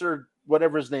officer,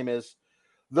 whatever his name is.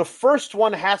 The first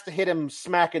one has to hit him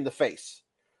smack in the face.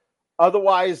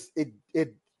 Otherwise,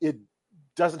 it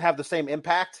doesn't have the same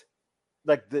impact,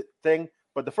 like the thing.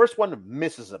 But the first one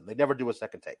misses him. They never do a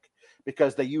second take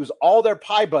because they use all their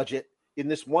pie budget in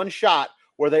this one shot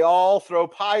where they all throw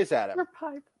pies at him. Your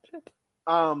pie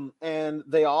budget. And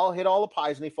they all hit all the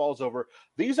pies, and he falls over.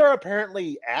 These are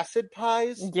apparently acid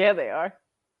pies. Yeah, they are.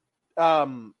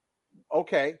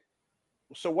 Okay.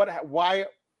 So why?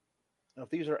 If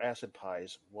these are acid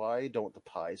pies, why don't the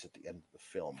pies at the end of the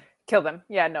film kill them?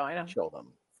 Yeah, no, I know. Kill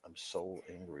them. I'm so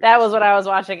angry. That was what I was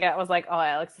watching. I was like, oh,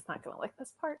 Alex is not going to like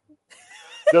this part.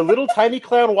 The little tiny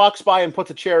clown walks by and puts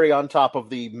a cherry on top of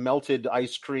the melted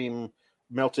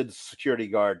security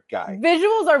guard guy.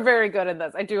 Visuals are very good in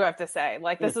this, I do have to say.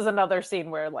 Like, this is another scene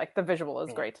where, like, the visual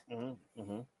is great.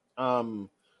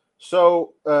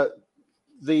 So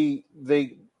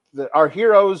our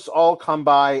heroes all come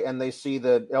by and they see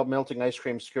the melting ice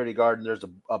cream security guard, and there's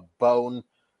a bone,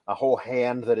 a whole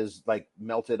hand that is like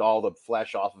melted all the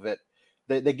flesh off of it.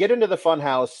 They get into the fun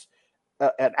house,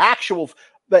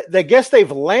 they guess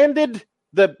they've landed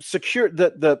the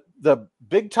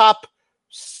big top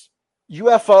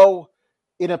UFO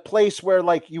in a place where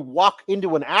like you walk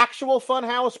into an actual fun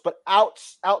house, but out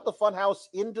the fun house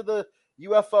into the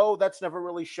UFO. That's never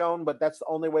really shown, but that's the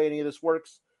only way any of this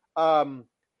works.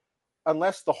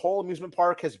 Unless the whole amusement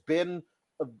park has been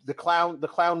the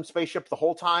clown spaceship the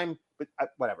whole time, but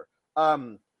whatever.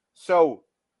 So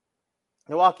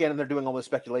they walk in and they're doing all this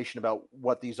speculation about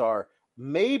what these are.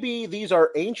 Maybe these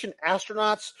are ancient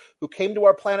astronauts who came to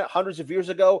our planet hundreds of years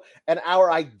ago, and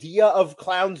our idea of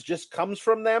clowns just comes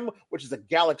from them, which is a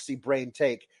galaxy brain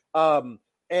take. And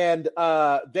then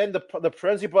the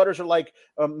Frenzy brothers are like,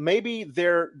 maybe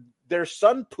their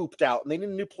son pooped out and they need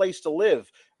a new place to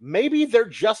live. Maybe they're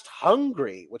just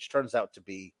hungry, which turns out to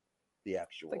be the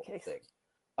actual case. thing.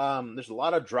 There's a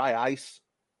lot of dry ice.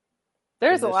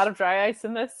 There's a lot of dry ice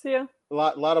in this, yeah. A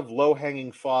lot of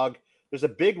low-hanging fog. There's a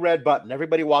big red button.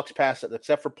 Everybody walks past it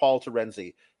except for Paul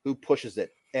Terenzi, who pushes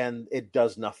it, and it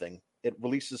does nothing. It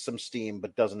releases some steam,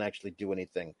 but doesn't actually do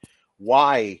anything.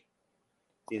 Why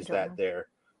is that there?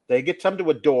 They get come to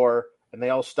a door, and they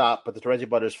all stop, but the Terenzi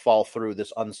brothers fall through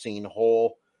this unseen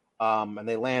hole, and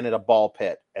they land in a ball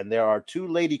pit. And there are two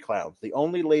lady clowns, the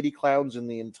only lady clowns in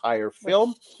the entire film.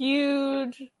 With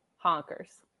huge honkers.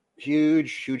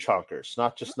 Huge honkers.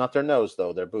 Not their nose,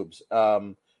 though, their boobs.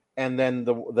 And then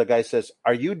the guy says,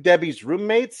 "Are you Debbie's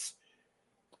roommates?"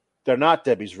 They're not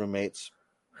Debbie's roommates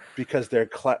because they're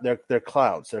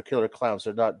clowns. They're killer clowns.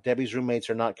 They're not Debbie's roommates.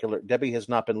 Are not killer. Debbie has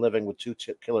not been living with two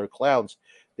killer clowns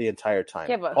the entire time.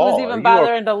 Yeah, but who's even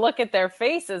bothering to look at their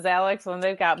faces, Alex, when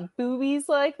they've got boobies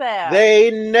like that? They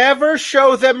never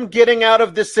show them getting out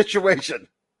of this situation.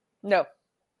 No.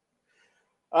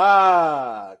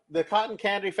 The cotton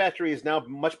candy factory is now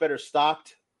much better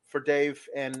stocked for Dave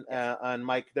and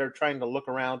Mike. They're trying to look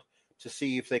around to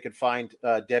see if they could find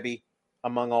Debbie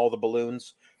among all the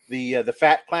balloons. The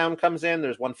fat clown comes in.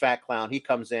 There's one fat clown. He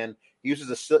comes in. He uses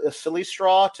a silly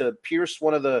straw to pierce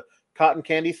one of the cotton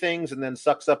candy things and then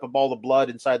sucks up all the blood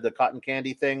inside the cotton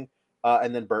candy thing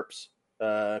and then burps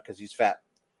because he's fat.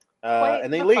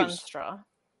 And then he leaves. Straw.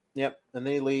 Yep, and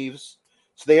then he leaves.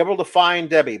 So they're able to find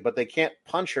Debbie, but they can't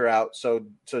punch her out. So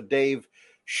Dave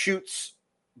shoots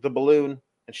the balloon,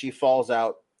 and she falls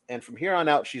out. And from here on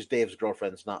out, she's Dave's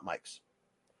girlfriend, not Mike's.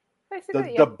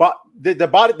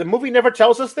 The movie never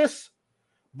tells us this,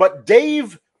 but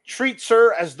Dave treats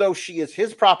her as though she is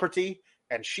his property,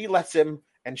 and she lets him.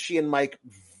 And she and Mike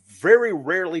very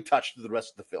rarely touch the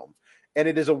rest of the film. And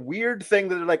it is a weird thing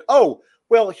that they're like, oh,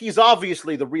 well, he's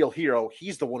obviously the real hero.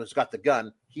 He's the one who's got the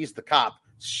gun. He's the cop.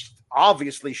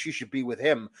 Obviously, she should be with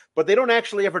him. But they don't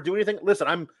actually ever do anything. Listen,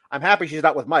 I'm happy she's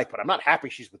not with Mike, but I'm not happy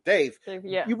she's with Dave.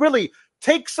 Yeah. You really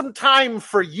take some time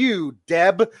for you,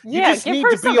 Deb. You just need give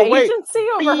her to be some away. Agency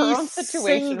over her own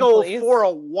situation, single please. for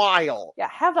a while. Yeah,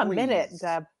 have a please. minute,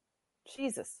 Deb.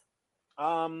 Jesus.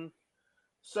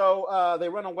 So they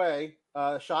run away.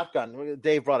 Shotgun.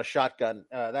 Dave brought a shotgun.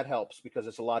 That helps because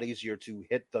it's a lot easier to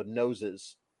hit the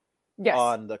noses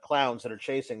on the clowns that are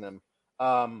chasing them.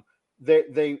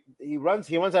 He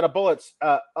runs out of bullets.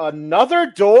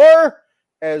 Another door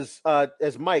as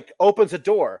Mike opens a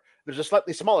door. There's a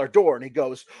slightly smaller door, and he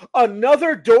goes,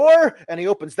 another door, and he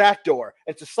opens that door.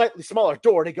 It's a slightly smaller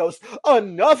door, and he goes,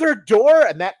 another door,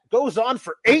 and that goes on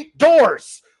for 8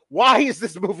 doors. Why is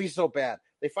this movie so bad?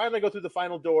 They finally go through the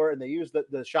final door, and they use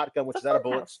the shotgun, which is out of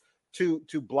bullets, to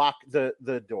block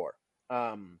the door.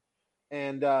 And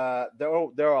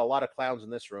there are a lot of clowns in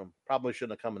this room. Probably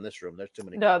shouldn't have come in this room. There's too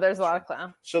many. No, there's a lot of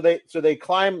clowns. So they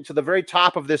climb to the very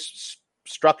top of this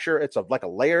structure. It's like a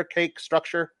layer cake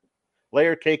structure,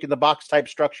 layer cake in the box type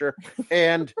structure.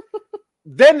 And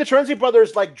then the Terenzi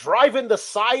brothers like drive in the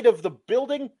side of the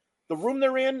building, the room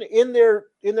they're in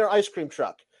their ice cream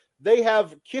truck. They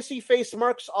have kissy face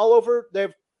marks all over. They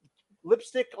have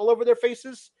lipstick all over their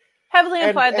faces. Heavily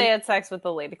implied they had sex with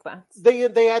the lady clowns. They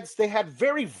had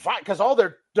very because all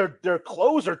their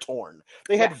clothes are torn.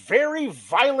 They had very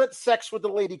violent sex with the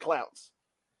lady clowns,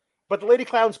 but the lady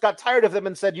clowns got tired of them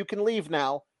and said, "You can leave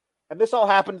now." And this all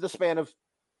happened in the span of,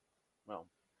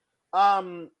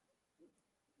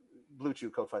 Blue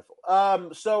Chew Code 5.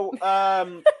 So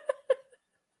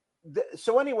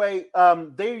anyway,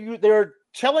 they're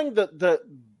telling the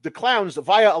clowns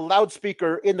via a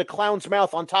loudspeaker in the clown's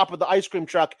mouth on top of the ice cream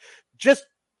truck, just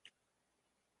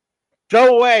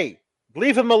go away,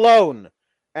 leave him alone.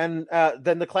 And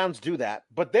then the clowns do that.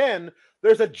 But then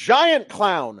there's a giant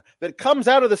clown that comes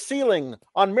out of the ceiling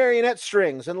on marionette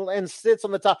strings and sits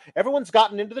on the top. Everyone's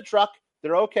gotten into the truck.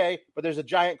 They're okay, but there's a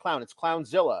giant clown. It's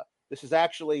Clownzilla. This is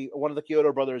actually one of the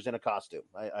Kyoto brothers in a costume.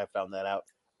 I found that out.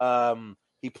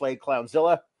 He played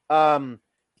Clownzilla.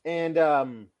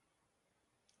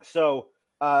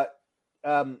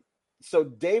 So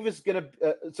Dave is gonna.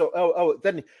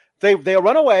 Then they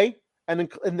run away,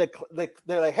 and they're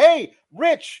like, "Hey,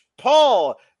 Rich,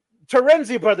 Paul,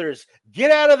 Terenzi brothers,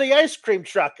 get out of the ice cream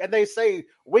truck!" And they say,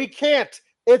 "We can't.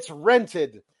 It's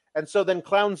rented." And so then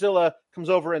Clownzilla comes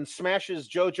over and smashes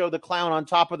Jojo the clown on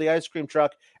top of the ice cream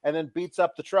truck, and then beats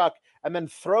up the truck, and then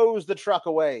throws the truck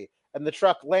away. And the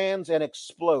truck lands and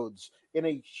explodes in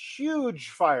a huge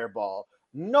fireball.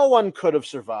 No one could have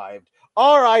survived.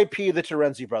 R.I.P. the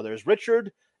Terenzi brothers.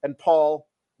 Richard and Paul,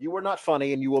 you were not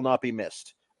funny and you will not be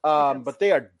missed. But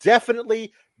they are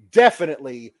definitely dead.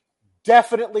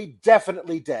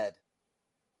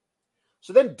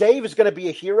 So then Dave is going to be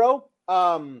a hero.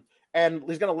 And and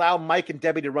he's going to allow Mike and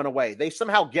Debbie to run away. They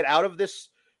somehow get out of this.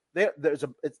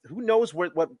 Who knows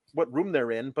what room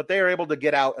they're in, but they are able to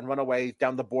get out and run away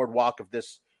down the boardwalk of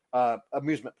this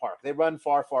amusement park. They run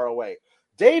far, far away.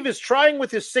 Dave is trying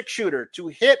with his 6-shooter to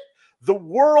hit the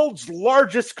world's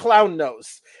largest clown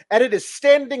nose, and it is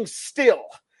standing still.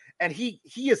 And he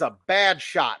is a bad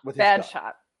shot with his gun. Bad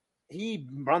shot. He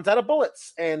runs out of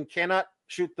bullets and cannot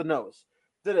shoot the nose.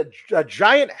 Then a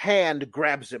giant hand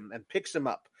grabs him and picks him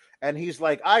up. And he's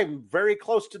like, I'm very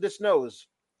close to this nose.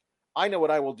 I know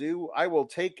what I will do. I will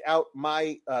take out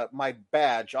my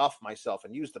badge off myself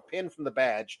and use the pin from the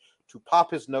badge to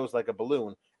pop his nose like a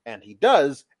balloon. And he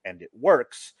does, and it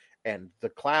works. And the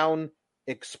clown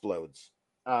explodes.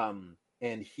 And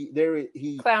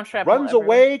he clown shrapnel runs everywhere.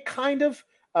 away, kind of.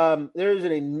 There is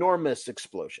an enormous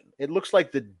explosion. It looks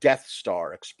like the Death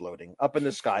Star exploding up in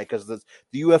the sky because the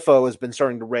UFO has been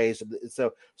starting to raise.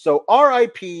 So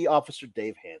R.I.P. Officer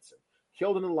Dave Hansen.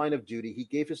 Killed in the line of duty. He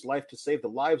gave his life to save the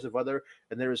lives of other,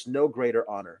 and there is no greater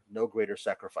honor, no greater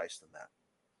sacrifice than that.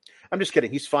 I'm just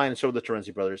kidding. He's fine, and so are the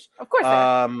Terenzi brothers. Of course.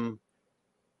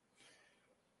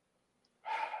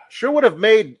 Sure would have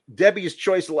made Debbie's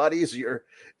choice a lot easier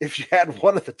if you had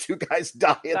one of the two guys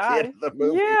die at the end of the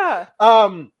movie. Yeah.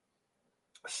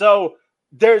 So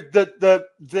there,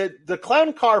 the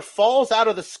clown car falls out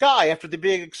of the sky after the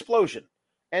big explosion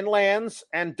and lands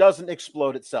and doesn't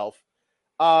explode itself.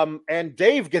 And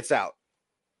Dave gets out.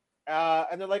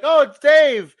 And they're like, "Oh, it's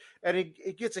Dave!" And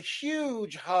he gets a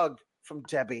huge hug from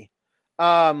Debbie.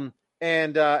 And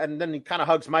then he kind of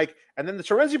hugs Mike. And then the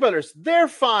Terenzi brothers, they're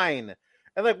fine.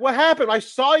 And like, what happened? I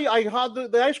saw you. I had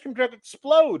the ice cream truck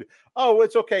explode. Oh,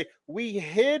 it's okay. We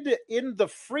hid in the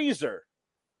freezer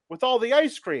with all the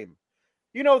ice cream.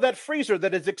 You know, that freezer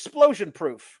that is explosion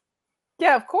proof.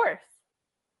 Yeah, of course.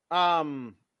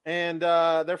 And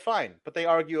they're fine, but they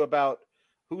argue about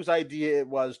whose idea it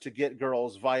was to get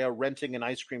girls via renting an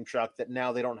ice cream truck that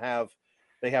now they don't have.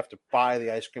 They have to buy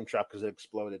the ice cream truck because it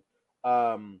exploded.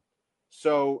 Then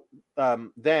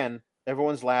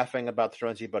everyone's laughing about the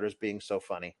Terenzi brothers being so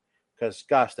funny because,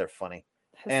 gosh, they're funny.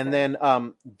 And then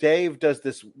Dave does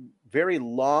this very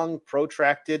long,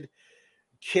 protracted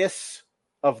kiss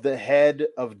of the head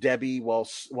of Debbie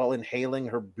while inhaling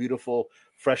her beautiful,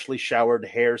 freshly showered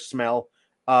hair smell.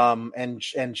 And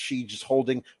she's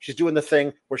doing the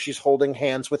thing where she's holding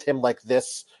hands with him like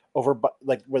this over,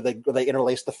 like where they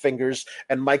interlace the fingers,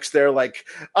 and Mike's there like,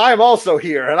 I'm also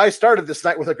here, and I started this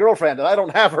night with a girlfriend, and I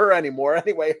don't have her anymore.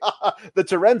 Anyway, the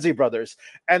Terenzi brothers,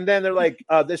 and then they're like,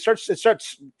 it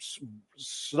starts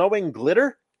snowing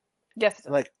glitter. Yes,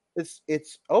 and like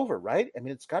it's over, right? I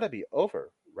mean, it's got to be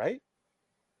over, right?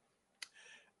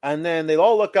 And then they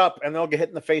all look up, and they'll get hit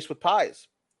in the face with pies.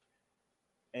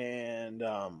 And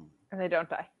they don't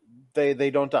die.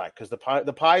 They don't die because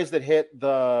the pies that hit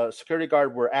the security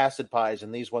guard were acid pies,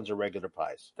 and these ones are regular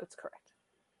pies. That's correct.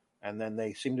 And then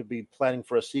they seem to be planning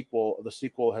for a sequel. The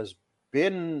sequel has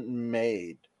been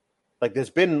made, like there's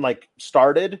been like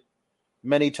started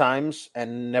many times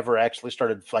and never actually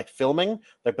started like filming.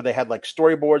 Like, but they had like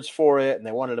storyboards for it, and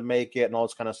they wanted to make it and all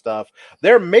this kind of stuff.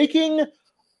 They're making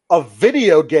a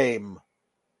video game.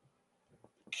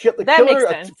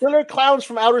 Killer Klowns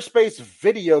from Outer Space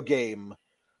video game.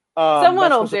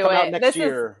 Someone will do it. Next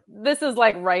year. This is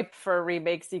like ripe for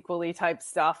remake, sequel-y type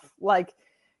stuff. Like,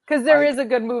 because there is a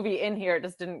good movie in here. It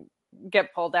just didn't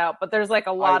get pulled out, but there's like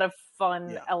a lot of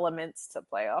fun elements to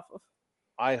play off of.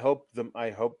 I hope the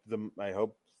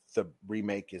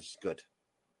remake is good.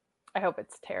 I hope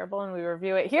it's terrible, and we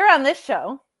review it here on this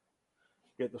show.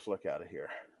 Get the flick out of here.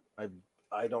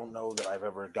 I don't know that I've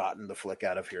ever gotten the flick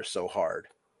out of here so hard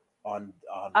on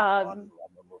the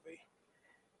movie.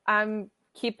 I'm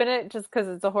keeping it just because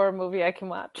it's a horror movie I can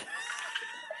watch.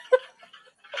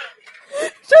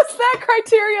 Just that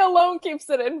criteria alone keeps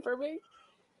it in for me.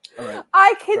 All right.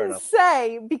 I can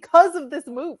say, because of this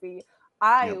movie,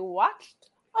 I watched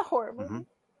a horror movie.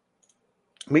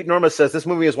 Mm-hmm. Meet Norma says, this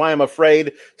movie is why I'm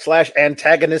afraid /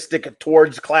 antagonistic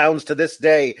towards clowns to this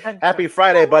day. Happy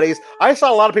Friday, buddies. I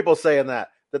saw a lot of people saying that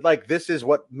like this is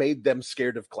what made them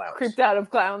scared of clowns. Creeped out of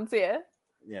clowns, yeah.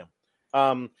 Yeah.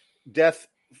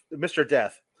 Mr.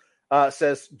 Death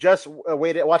says, just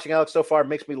watching Alex so far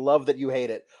makes me love that you hate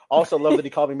it. Also love that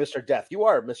he called me Mr. Death. You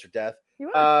are Mr. Death.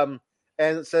 You are.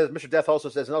 And it says, Mr. Death also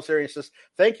says, in all seriousness,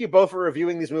 thank you both for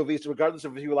reviewing these movies, regardless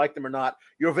of if you like them or not.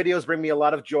 Your videos bring me a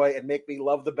lot of joy and make me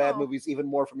love the bad movies even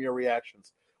more from your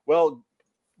reactions. Well,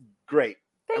 great.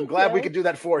 I'm glad we could do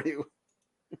that for you.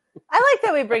 I like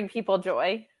that we bring people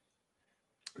joy.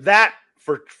 That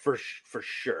for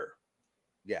sure.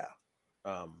 Yeah.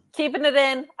 Keeping it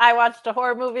in. I watched a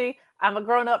horror movie. I'm a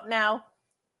grown-up now.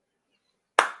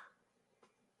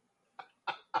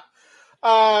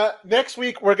 Next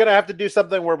week we're gonna have to do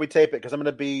something where we tape it because I'm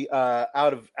gonna be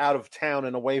out of town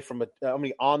and away from it. I'm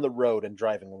mean, on the road and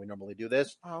driving when we normally do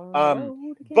this.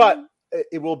 But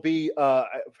it will be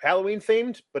Halloween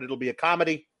themed, but it'll be a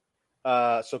comedy.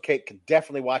 So Kate can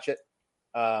definitely watch it.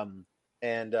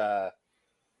 And I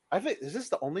think is this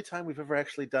the only time we've ever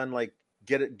actually done like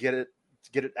get it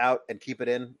out and keep it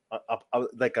in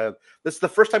this is the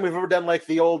first time we've ever done like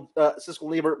the old Siskel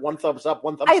and Ebert 1 thumbs up,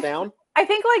 1 thumbs down. I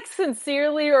think like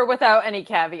sincerely or without any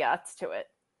caveats to it,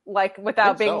 like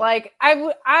without being like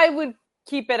I would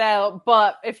keep it out,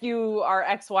 but if you are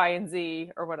X, Y, and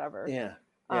Z or whatever,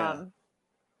 wow.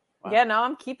 Yeah, no,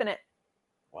 I'm keeping it.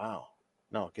 Wow,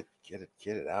 no, get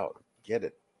it out, get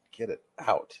it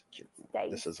out.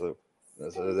 This is okay.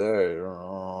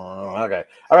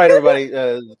 All right, everybody.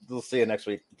 We'll see you next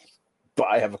week.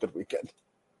 Bye. Have a good weekend.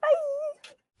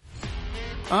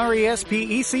 Bye.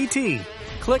 RESPECT.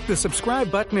 Click the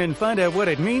subscribe button and find out what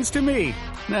it means to me.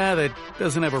 Nah, that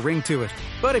doesn't have a ring to it.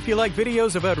 But if you like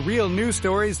videos about real news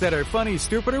stories that are funny,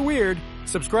 stupid, or weird,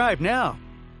 subscribe now.